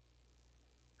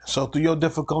 So through your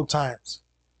difficult times,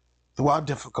 through our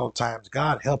difficult times,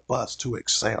 God help us to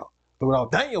excel.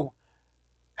 Throughout Daniel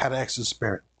had an excellent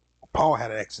spirit. Paul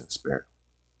had an excellent spirit.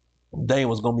 Daniel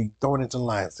was going to be thrown into the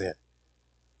lion's den,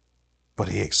 but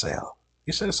he excelled.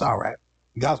 He said, it's all right.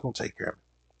 God's going to take care of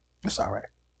it. It's all right.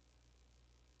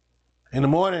 In the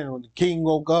morning, when the king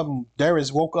woke up, and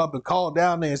Darius woke up and called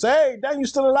down there and said, hey, Daniel, you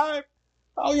still alive?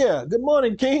 Oh, yeah. Good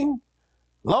morning, king.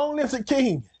 Long live the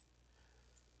king.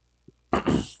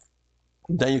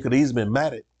 Daniel could have easily been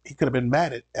mad at, he could have been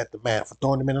mad at the man for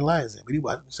throwing him in the lion's den. But he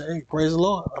wasn't. Say, hey, praise the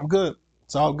Lord. I'm good.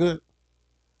 It's all good.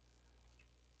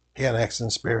 He had an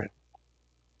excellent spirit.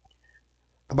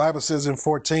 The Bible says in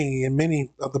 14, and many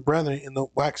of the brethren in the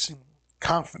waxing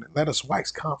confident, let us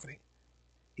wax confident,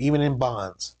 even in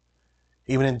bonds,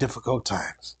 even in difficult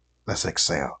times. Let's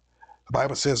excel. The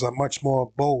Bible says I'm much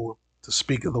more bold to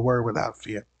speak of the word without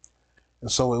fear.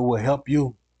 And so it will help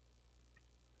you.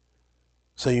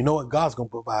 So you know what God's going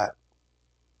to provide.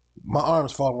 My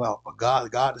arm's falling off, but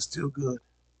God is still good.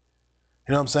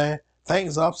 You know what I'm saying?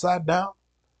 Things are upside down.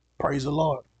 Praise the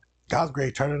Lord. God's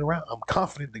great turning it around. I'm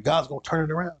confident that God's going to turn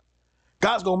it around.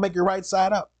 God's going to make it right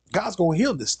side up. God's going to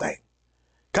heal this thing.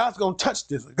 God's going to touch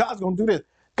this. God's going to do this.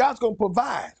 God's going to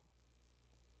provide.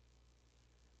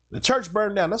 The church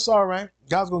burned down. That's all right.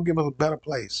 God's going to give us a better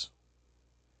place.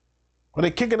 When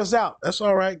they're kicking us out, that's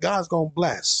all right. God's going to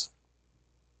bless.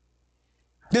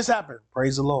 This happened.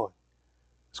 Praise the Lord.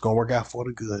 It's going to work out for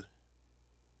the good.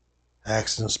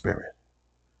 Excellent spirit.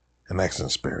 An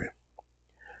excellent spirit.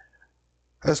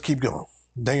 Let's keep going.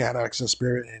 They had an excellent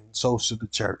spirit, and so should the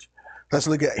church. Let's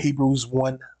look at Hebrews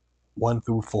 1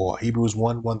 through 4. Hebrews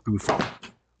 1 through 4.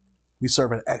 We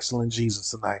serve an excellent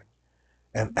Jesus tonight.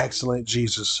 An excellent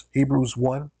Jesus. Hebrews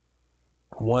 1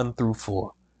 through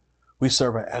 4. We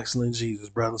serve an excellent Jesus,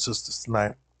 brothers and sisters,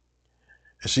 tonight.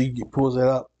 And she pulls it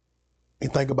up.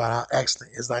 And think about how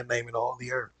excellent is thy name in all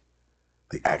the earth.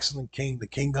 The excellent King, the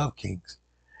King of kings.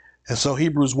 And so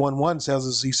Hebrews 1:1 tells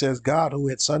us, he says, God, who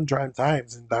at sundry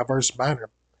times in diverse manner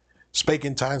spake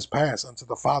in times past unto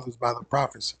the fathers by the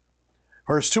prophets.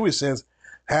 Verse 2, it says,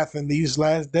 hath in these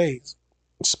last days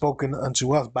spoken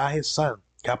unto us by his Son,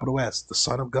 capital S, the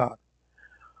Son of God,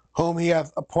 whom he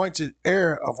hath appointed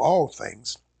heir of all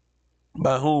things,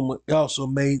 by whom he also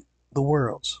made the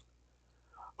worlds,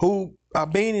 who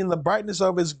being in the brightness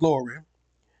of his glory,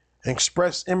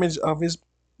 express image of his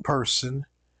person,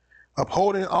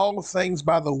 upholding all things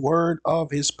by the word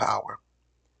of his power,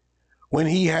 when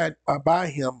he had by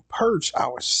him purged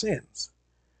our sins,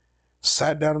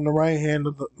 sat down on the right hand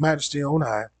of the majesty on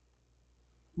high,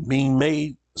 being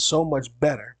made so much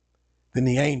better than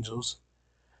the angels,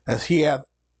 as he hath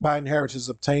by inheritance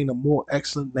obtained a more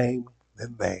excellent name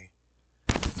than they.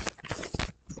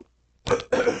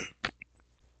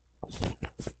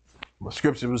 The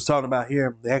scripture was talking about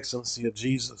here the excellency of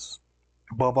Jesus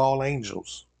above all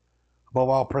angels, above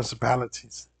all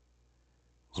principalities,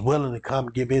 was willing to come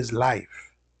give his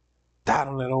life, died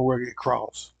on that old rugged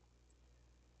cross,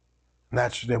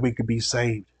 naturally that we could be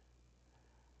saved.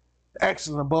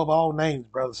 Excellent above all names,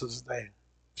 brothers and sisters.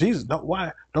 Jesus,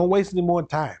 don't waste any more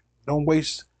time. Don't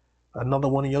waste another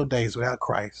one of your days without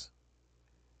Christ.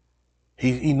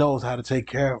 He knows how to take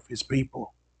care of his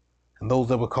people and those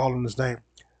that were calling his name.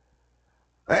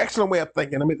 An excellent way of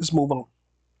thinking. Let's move on.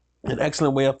 An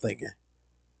excellent way of thinking.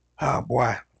 Oh, boy.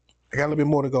 I got a little bit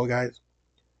more to go, guys.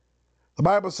 The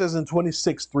Bible says in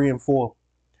 26:3 and 4.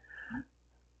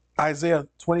 Isaiah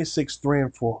 26:3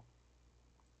 and 4.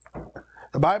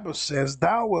 The Bible says,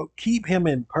 thou wilt keep him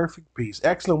in perfect peace.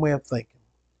 Excellent way of thinking.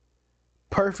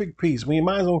 Perfect peace. When your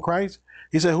mind's on Christ,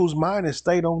 he said, whose mind is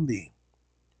stayed on thee.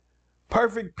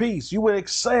 Perfect peace. You will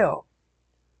excel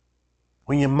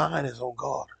when your mind is on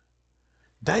God.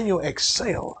 Daniel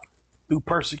excelled through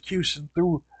persecution,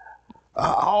 through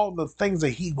all the things that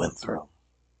he went through.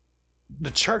 The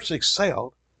church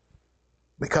excelled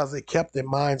because they kept their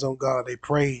minds on God. They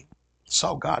prayed,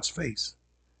 saw God's face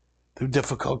through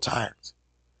difficult times.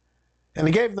 And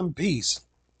he gave them peace.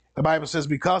 The Bible says,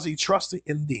 because he trusted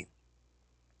in thee.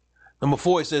 Number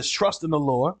 4, it says, trust in the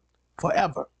Lord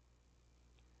forever.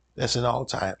 That's in all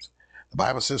times. The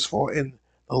Bible says, for in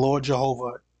the Lord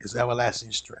Jehovah is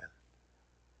everlasting strength.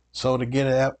 So to get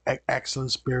an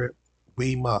excellent spirit,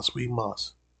 we must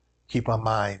keep our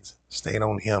minds stayed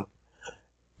on him.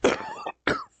 To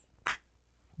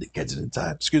catch it in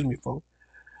time. Excuse me, folks.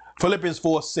 Philippians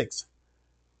 4:6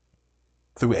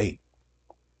 through 8.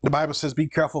 The Bible says, be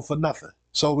careful for nothing.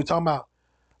 So we're talking about,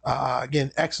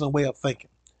 again, excellent way of thinking.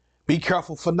 Be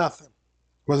careful for nothing.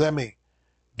 What does that mean?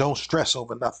 Don't stress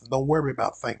over nothing. Don't worry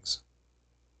about things.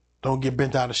 Don't get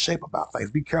bent out of shape about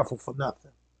things. Be careful for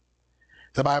nothing.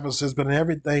 The Bible says, but in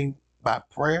everything by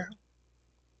prayer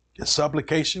and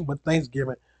supplication with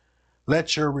thanksgiving,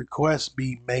 let your requests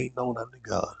be made known unto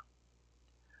God.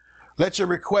 Let your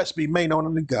requests be made known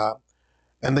unto God,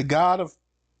 and the God of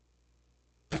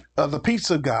the peace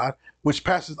of God, which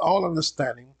passes all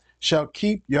understanding, shall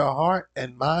keep your heart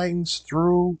and minds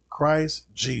through Christ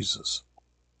Jesus.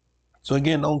 So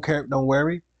again, don't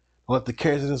worry. Don't let the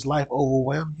cares of this life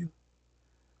overwhelm you.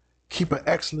 Keep an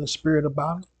excellent spirit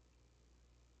about it.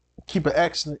 keep an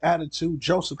excellent attitude.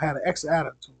 Joseph had an excellent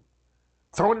attitude.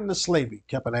 Thrown into slavery,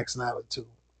 kept an excellent attitude.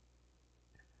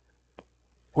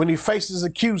 When he faced his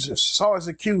accusers, saw his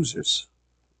accusers,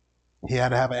 he had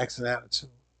to have an excellent attitude.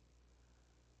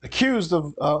 Accused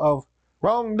of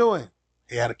wrongdoing,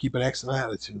 he had to keep an excellent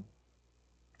attitude.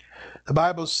 The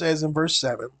Bible says in verse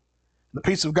 7, the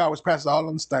peace of God which passes all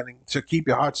understanding shall keep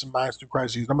your hearts and minds through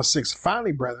Christ Jesus. Number 6,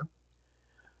 finally, brethren,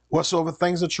 whatsoever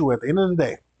things are true at the end of the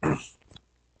day,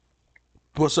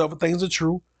 whatsoever things are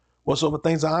true, whatsoever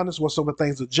things are honest, whatsoever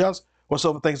things are just,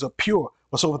 whatsoever things are pure,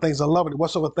 whatsoever things are lovely,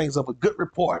 whatsoever things of a good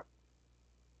report,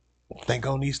 think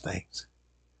on these things.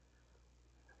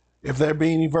 If there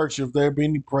be any virtue, if there be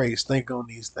any praise, think on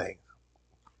these things.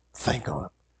 Think on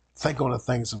it. Think on the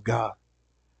things of God.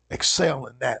 Excel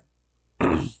in that.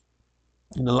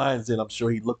 And the lions did, I'm sure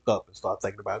he looked up and started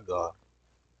thinking about God.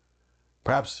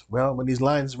 Perhaps, well, when these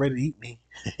lions are ready to eat me,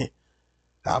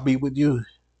 I'll be with you.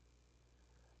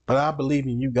 But I believe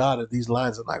in you, God, that these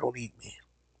lions are not going to eat me.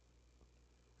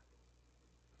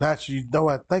 Naturally, you know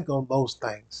what? Think on those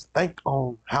things. Think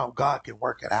on how God can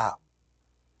work it out.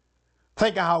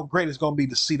 Think of how great it's going to be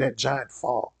to see that giant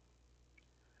fall.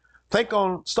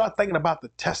 Start thinking about the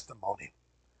testimony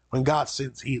when God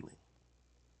sends healing.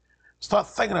 Start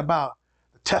thinking about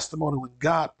the testimony when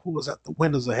God pours out the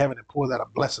windows of heaven and pours out a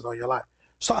blessing on your life.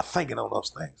 Start thinking on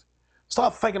those things.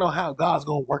 Start thinking on how God's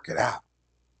going to work it out.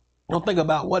 Don't think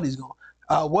about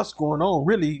what's going on.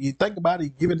 Really, you think about it, you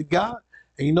give it to God,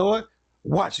 and you know what?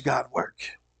 Watch God work.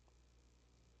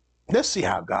 Let's see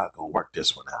how God's going to work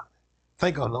this one out.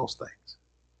 Think on those things.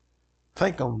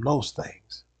 Think on those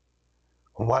things.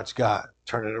 And watch God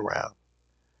turn it around.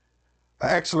 An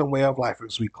excellent way of life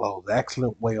as we close. An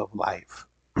excellent way of life.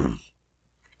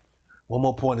 One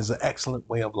more point is an excellent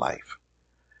way of life.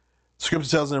 Scripture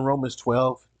tells in Romans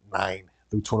 12:9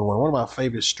 through 21. One of my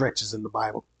favorite stretches in the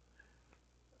Bible.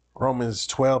 Romans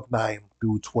 12:9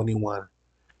 through 21.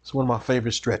 It's one of my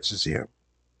favorite stretches here.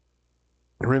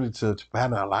 Really to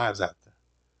pattern our lives after.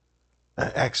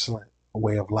 An excellent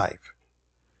way of life.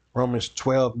 Romans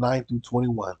 12:9 through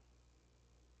 21.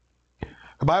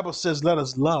 The Bible says, let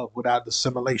us love without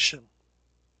dissimulation.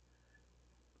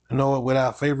 You know,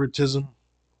 without favoritism,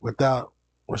 without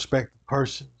respect of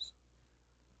persons,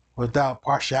 without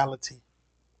partiality.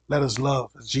 Let us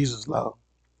love as Jesus loved.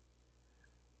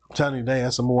 I'm telling you today,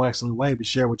 that's a more excellent way to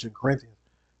share with you in Corinthians.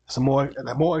 A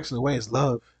more excellent way is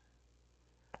love.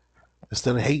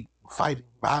 Instead of hate, fighting,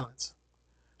 violence.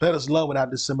 Let us love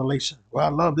without dissimulation. Well, I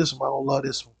love this one, I don't love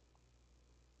this one.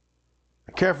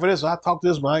 I care for this one, I talk to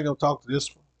this one, I ain't going to talk to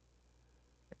this one.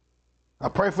 I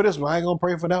pray for this one, I ain't going to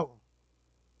pray for that one.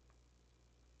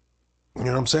 You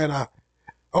know what I'm saying?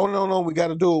 No, we got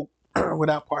to do it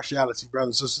without partiality,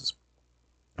 brothers and sisters.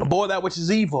 Abhor that which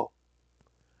is evil.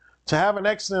 To have an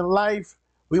excellent life,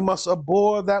 we must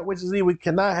abhor that which is evil. We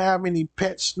cannot have any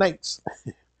pet snakes,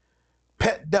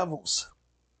 pet devils.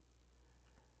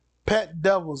 Pet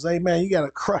devils, amen. You got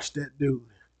to crush that dude.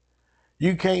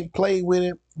 You can't play with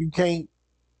it. You can't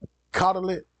coddle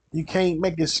it. You can't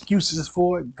make excuses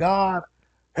for it. God,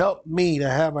 help me to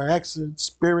have an excellent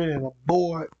spirit and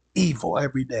abhor evil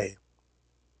every day.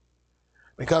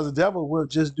 Because the devil will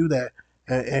just do that.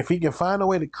 And if he can find a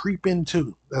way to creep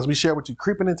into, as we share with you,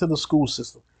 creeping into the school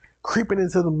system, creeping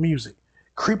into the music,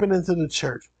 creeping into the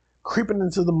church, creeping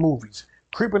into the movies,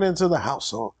 creeping into the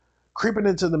household, creeping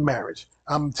into the marriage,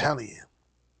 I'm telling you,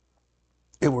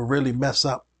 it will really mess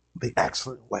up the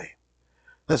excellent way.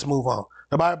 Let's move on.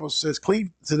 The Bible says, cleave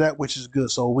to that which is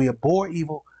good. So we abhor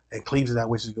evil and cleave to that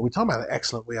which is good. We're talking about an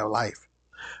excellent way of life.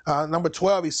 Number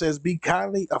 12, he says, be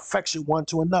kindly affectionate one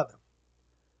to another.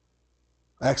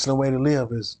 Excellent way to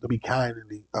live is to be kind and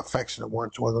be affectionate one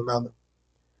toward another.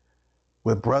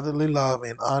 With brotherly love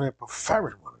and honor,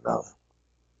 preferring one another.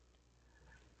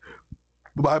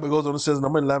 The Bible goes on and says,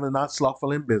 number 11, not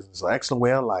slothful in business. An excellent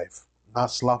way of life.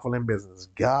 Not slothful in business.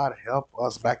 God help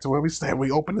us, back to where we stand. We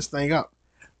open this thing up.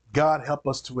 God help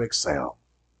us to excel.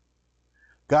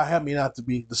 God help me not to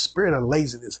be the spirit of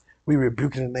laziness. We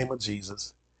rebuke in the name of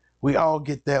Jesus. We all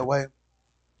get that way.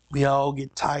 We all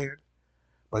get tired.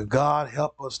 But God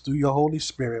help us through your Holy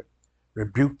Spirit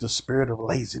rebuke the spirit of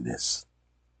laziness.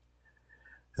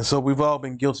 And so we've all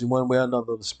been guilty one way or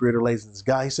another of the spirit of laziness.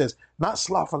 God, he says, not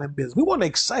slothful in business. We want to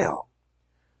excel.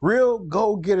 Real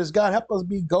go-getters. God, help us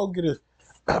be go-getters.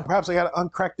 Perhaps I got to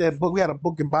uncrack that book. We had a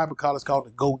book in Bible college called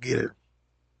The Go-Getter.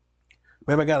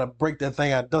 Maybe I got to break that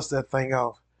thing out, dust that thing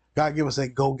off. God, give us that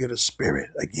go-getter spirit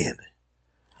again.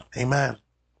 Amen.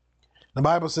 The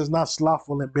Bible says not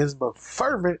slothful in business, but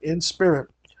fervent in spirit.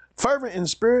 Fervent in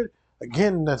spirit,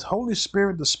 again, that's Holy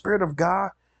Spirit, the Spirit of God,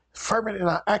 fervent in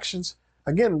our actions.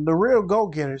 Again, the real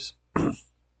go-getters are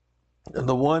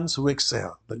the ones who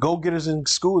excel. The go-getters in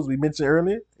school, as we mentioned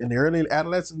earlier, in the early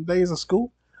adolescent days of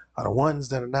school, are the ones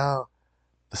that are now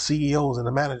the CEOs and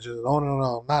the managers, and on and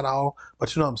on. Not all,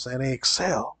 but you know what I'm saying? They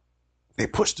excel. They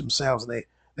pushed themselves and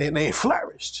they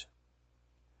flourished.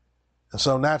 And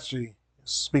so naturally,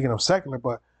 speaking of secular,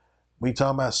 but we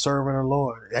talking about serving the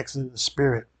Lord, excellent in the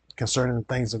spirit concerning the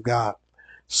things of God.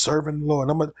 Serving the Lord.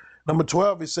 Number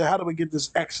 12, he said, how do we get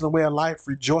this excellent way of life?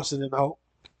 Rejoicing in hope.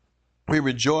 We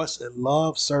rejoice and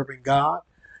love serving God.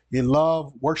 You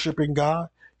love worshiping God.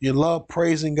 You love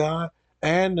praising God.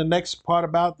 And the next part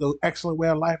about the excellent way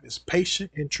of life is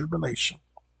patient in tribulation.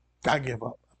 I give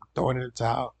up. I'm throwing in the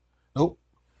towel. Nope.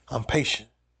 I'm patient.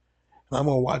 And I'm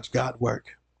going to watch God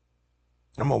work.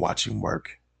 I'm going to watch him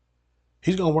work.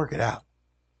 He's going to work it out.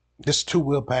 This too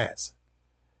will pass.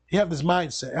 You have this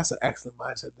mindset. That's an excellent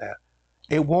mindset there.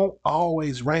 It won't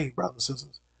always rain, brothers and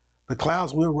sisters. The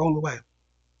clouds will roll away.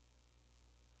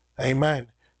 Amen.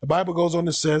 The Bible goes on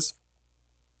and says,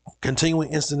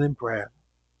 continuing instant in prayer.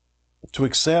 To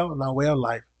excel in our way of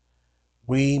life,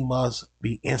 we must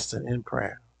be instant in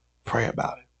prayer. Pray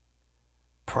about it.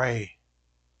 Pray.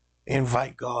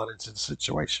 Invite God into the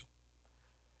situation.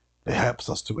 It helps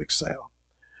us to excel.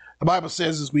 The Bible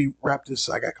says, as we wrap this,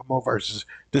 I got a couple more verses,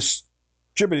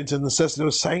 distributing to the necessity of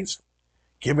the saints,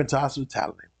 giving to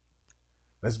hospitality.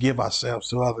 Let's give ourselves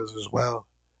to others as well.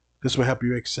 This will help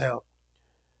you excel.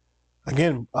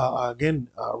 Again,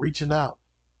 reaching out,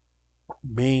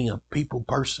 being a people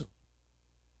person.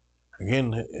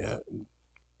 Again,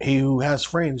 he who has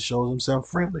friends shows himself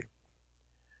friendly.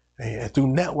 And through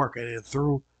networking and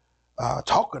through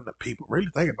talking to people, really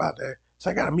think about that. So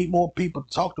I got to meet more people,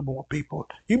 talk to more people.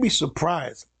 You'd be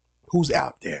surprised who's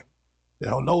out there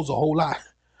that knows a whole lot.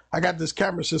 I got this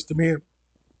camera system here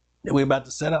that we're about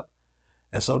to set up.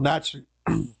 And so naturally,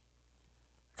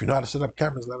 if you know how to set up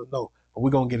cameras, let us know. But we're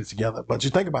going to get it together. But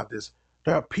you think about this.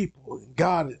 There are people,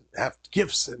 God have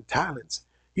gifts and talents.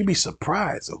 You'd be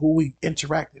surprised at who we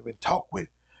interact with and talk with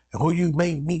and who you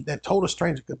may meet. That total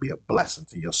stranger could be a blessing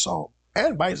to your soul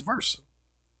and vice versa.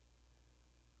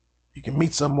 You can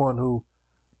meet someone who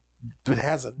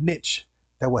has a niche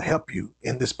that will help you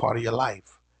in this part of your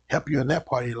life, help you in that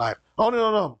part of your life. Oh,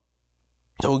 no.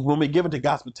 So when we give it to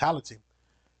hospitality,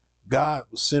 God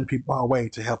will send people our way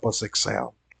to help us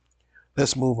excel.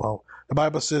 Let's move on. The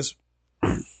Bible says,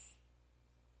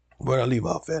 where did I leave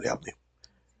off at? Help me.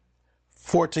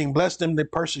 14, bless them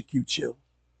that persecute you.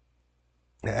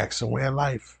 The excellent way of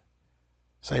life.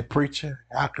 Say, preacher,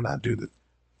 how can I do this?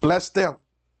 Bless them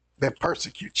that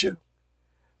persecute you.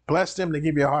 Bless them that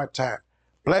give you a hard time.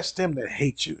 Bless them that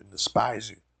hate you and despise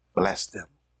you. Bless them.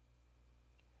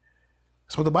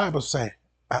 That's what the Bible says.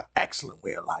 An excellent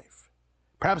way of life.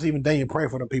 Perhaps even Daniel pray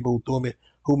for the people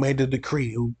who made the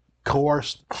decree, who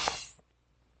coerced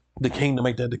the king to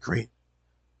make that decree.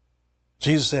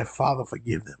 Jesus said, Father,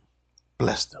 forgive them.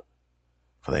 Bless them,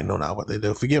 for they know not what they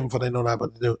do. Forgive them, for they know not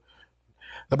what they do.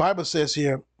 The Bible says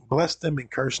here, bless them and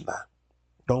curse not.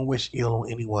 Don't wish ill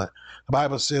on anyone. The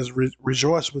Bible says,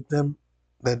 rejoice with them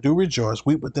that do rejoice,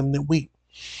 weep with them that weep.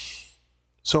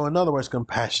 So in other words,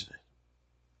 compassionate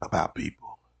about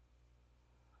people.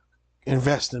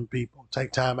 Invest in people.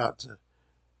 Take time out to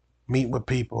meet with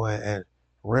people and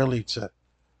really to,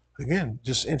 again,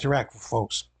 just interact with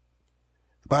folks.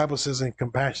 The Bible says, and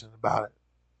compassionate about it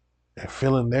and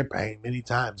feeling their pain many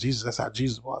times. That's how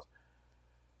Jesus was.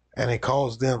 And it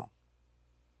caused them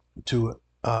to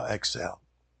excel.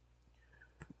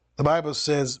 The Bible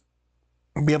says,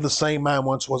 be of the same mind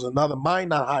once was another. Mind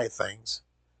not high things,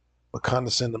 but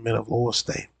condescend to men of low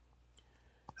estate.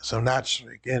 So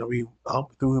naturally, again, we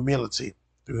through humility.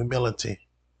 Through humility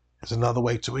is another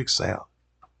way to excel.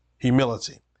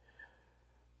 Humility.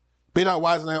 Be not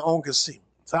wise in their own conceit.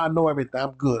 So I know everything.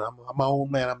 I'm good. I'm my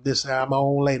own man. I'm this. I'm my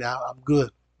own lady. I'm good.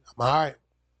 I'm all right.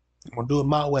 I'm going to do it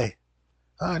my way.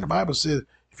 All right. The Bible says,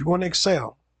 if you want to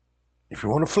excel, if you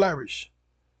want to flourish,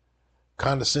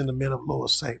 condescend to men of low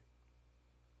estate.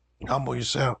 Humble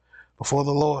yourself before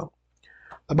the Lord.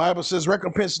 The Bible says,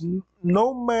 recompense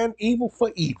no man evil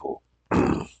for evil.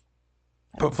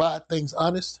 Provide things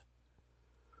honest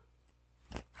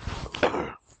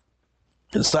in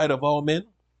the sight of all men.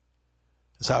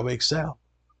 That's how we excel.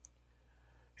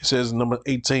 He says in number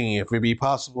 18, if it be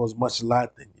possible, as much light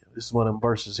in you. This is one of them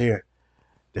verses here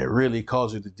that really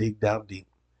cause you to dig down deep.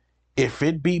 If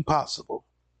it be possible,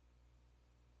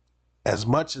 as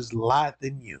much as light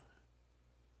in you,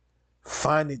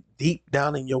 find it deep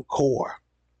down in your core.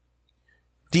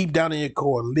 Deep down in your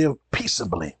core, live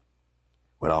peaceably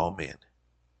with all men.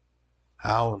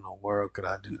 How in the world could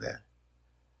I do that?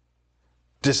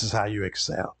 This is how you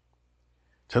excel.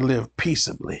 To live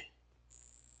peaceably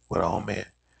with all men.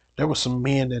 There were some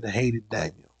men that hated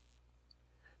Daniel.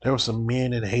 There were some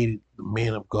men that hated the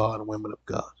men of God and women of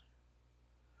God.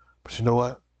 But you know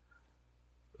what?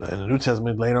 In the New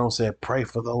Testament later on said, pray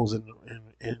for those in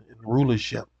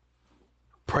rulership.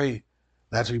 Pray.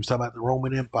 That's what he was talking about, the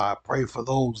Roman Empire. Pray for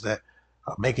those that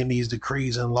are making these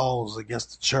decrees and laws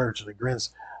against the church and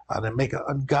against that make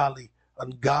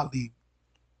ungodly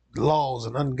laws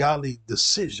and ungodly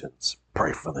decisions.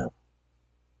 Pray for them.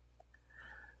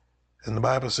 And the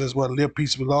Bible says, well, live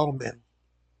peaceably with all men.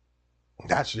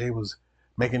 Actually, they was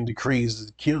making decrees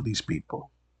to kill these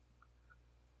people.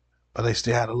 But they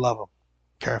still had to love them,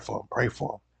 care for them, pray for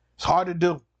them. It's hard to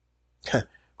do.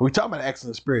 We're talking about an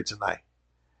excellent spirit tonight.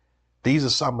 These are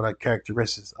some of the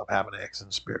characteristics of having an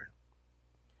excellent spirit.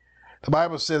 The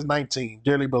Bible says, 19,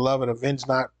 dearly beloved, avenge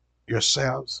not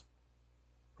yourselves,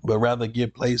 but rather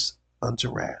give place unto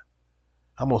wrath.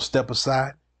 I'm going to step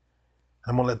aside.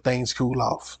 I'm going to let things cool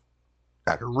off.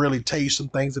 I can really tell you some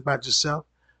things about yourself.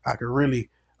 I can really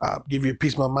give you a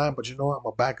piece of my mind, but you know what? I'm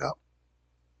going to back up.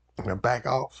 I'm going to back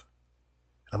off.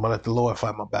 I'm going to let the Lord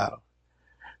fight my battle.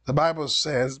 The Bible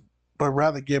says, but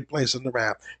rather give place unto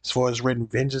wrath. As far as written,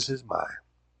 vengeance is mine.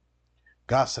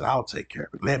 God said, I'll take care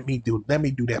of it. Let me do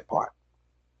that part.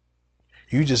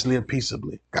 You just live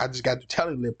peaceably. God just got to tell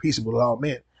you to live peaceably with all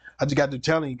men. I just got to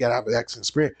tell you got to have an excellent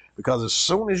spirit, because as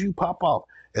soon as you pop off,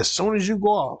 as soon as you go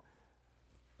off,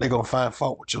 they're going to find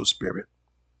fault with your spirit.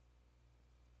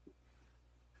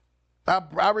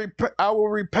 I will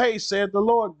repay, said the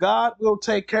Lord. God will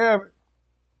take care of it.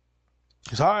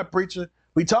 It's hard, preacher.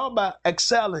 We talk about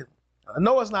excelling. I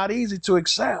know it's not easy to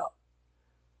excel.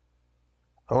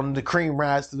 Only the cream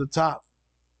rise to the top.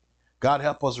 God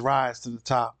help us rise to the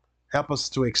top. Help us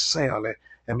to excel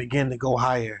and begin to go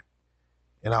higher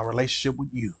in our relationship with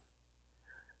you.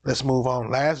 Let's move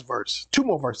on. Last verse. 2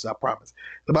 more verses, I promise.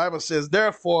 The Bible says,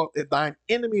 therefore, if thine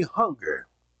enemy hunger,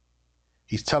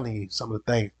 he's telling you some of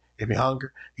the things. If he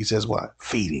hunger, he says what?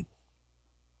 Feeding.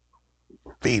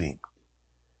 Feeding.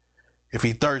 If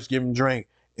he thirst, give him drink.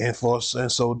 And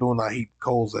so doing, I heap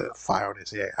coals of fire on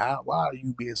his head. Why are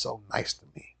you being so nice to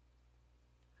me?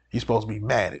 You're supposed to be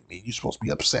mad at me. You're supposed to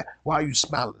be upset. Why are you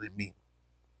smiling at me?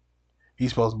 You're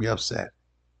supposed to be upset.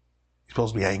 You're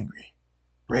supposed to be angry,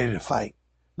 ready to fight.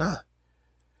 Nah.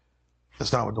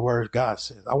 That's not what the word of God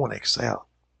says. I want to excel.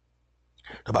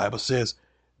 The Bible says,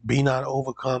 be not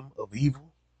overcome of evil.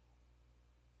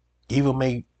 Evil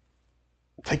may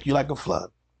take you like a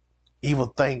flood.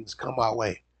 Evil things come our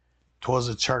way towards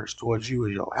the church, towards you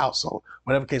and your household,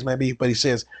 whatever the case may be. But he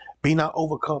says, be not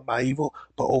overcome by evil,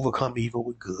 but overcome evil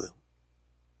with good.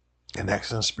 An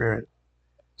excellent spirit.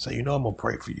 So, I'm going to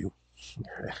pray for you.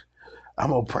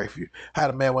 I'm going to pray for you. I had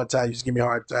a man one time used to give me a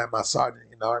hard time, my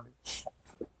sergeant in the Army.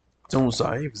 I'm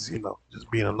sorry. He was, just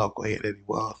being a knucklehead that he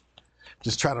was.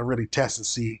 Just trying to really test and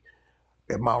see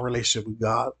my relationship with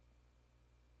God.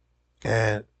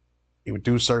 And he would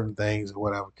do certain things, or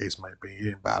whatever the case might be. He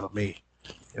didn't bother me.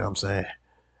 You know what I'm saying?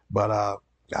 But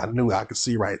I knew I could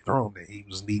see right through him that he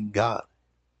was needing God,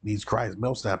 needs Christ.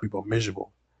 Most time people are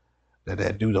miserable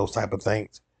that do those type of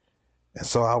things. And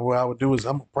so what I would do is,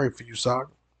 I'm going to pray for you,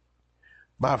 Sergeant.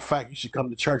 Matter of fact, you should come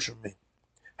to church with me.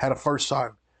 Had a first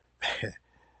sergeant.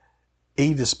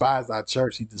 He despised our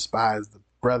church. He despised the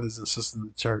brothers and sisters in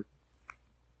the church.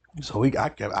 So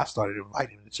I started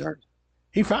inviting him to church.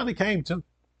 He finally came too.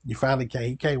 He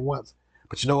came once.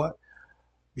 But you know what?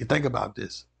 You think about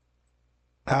this.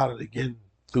 How did it get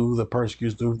through the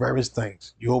persecution, through various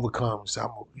things? You overcome.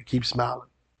 So you keep smiling.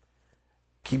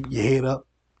 Keep your head up.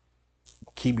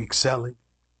 Keep excelling.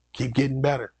 Keep getting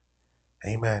better.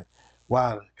 Amen.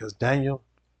 Why? Because Daniel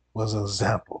was an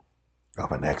example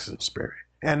of an excellent spirit.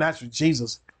 And that's what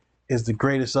Jesus is, the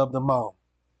greatest of them all.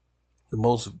 The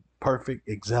most perfect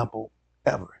example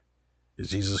ever is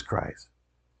Jesus Christ.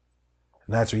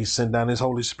 And that's why he sent down his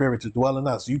Holy Spirit to dwell in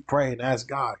us. You pray and ask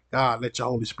God, God, let your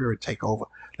Holy Spirit take over.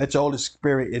 Let your Holy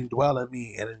Spirit indwell in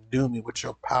me and endue me with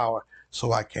your power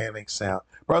so I can excel.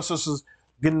 Brothers and sisters,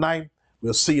 good night.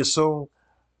 We'll see you soon.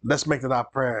 Let's make it our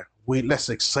prayer. Let's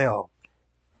excel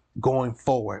going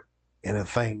forward in the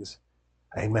things,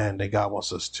 amen, that God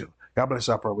wants us to. God bless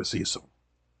our prayer. We'll see you soon.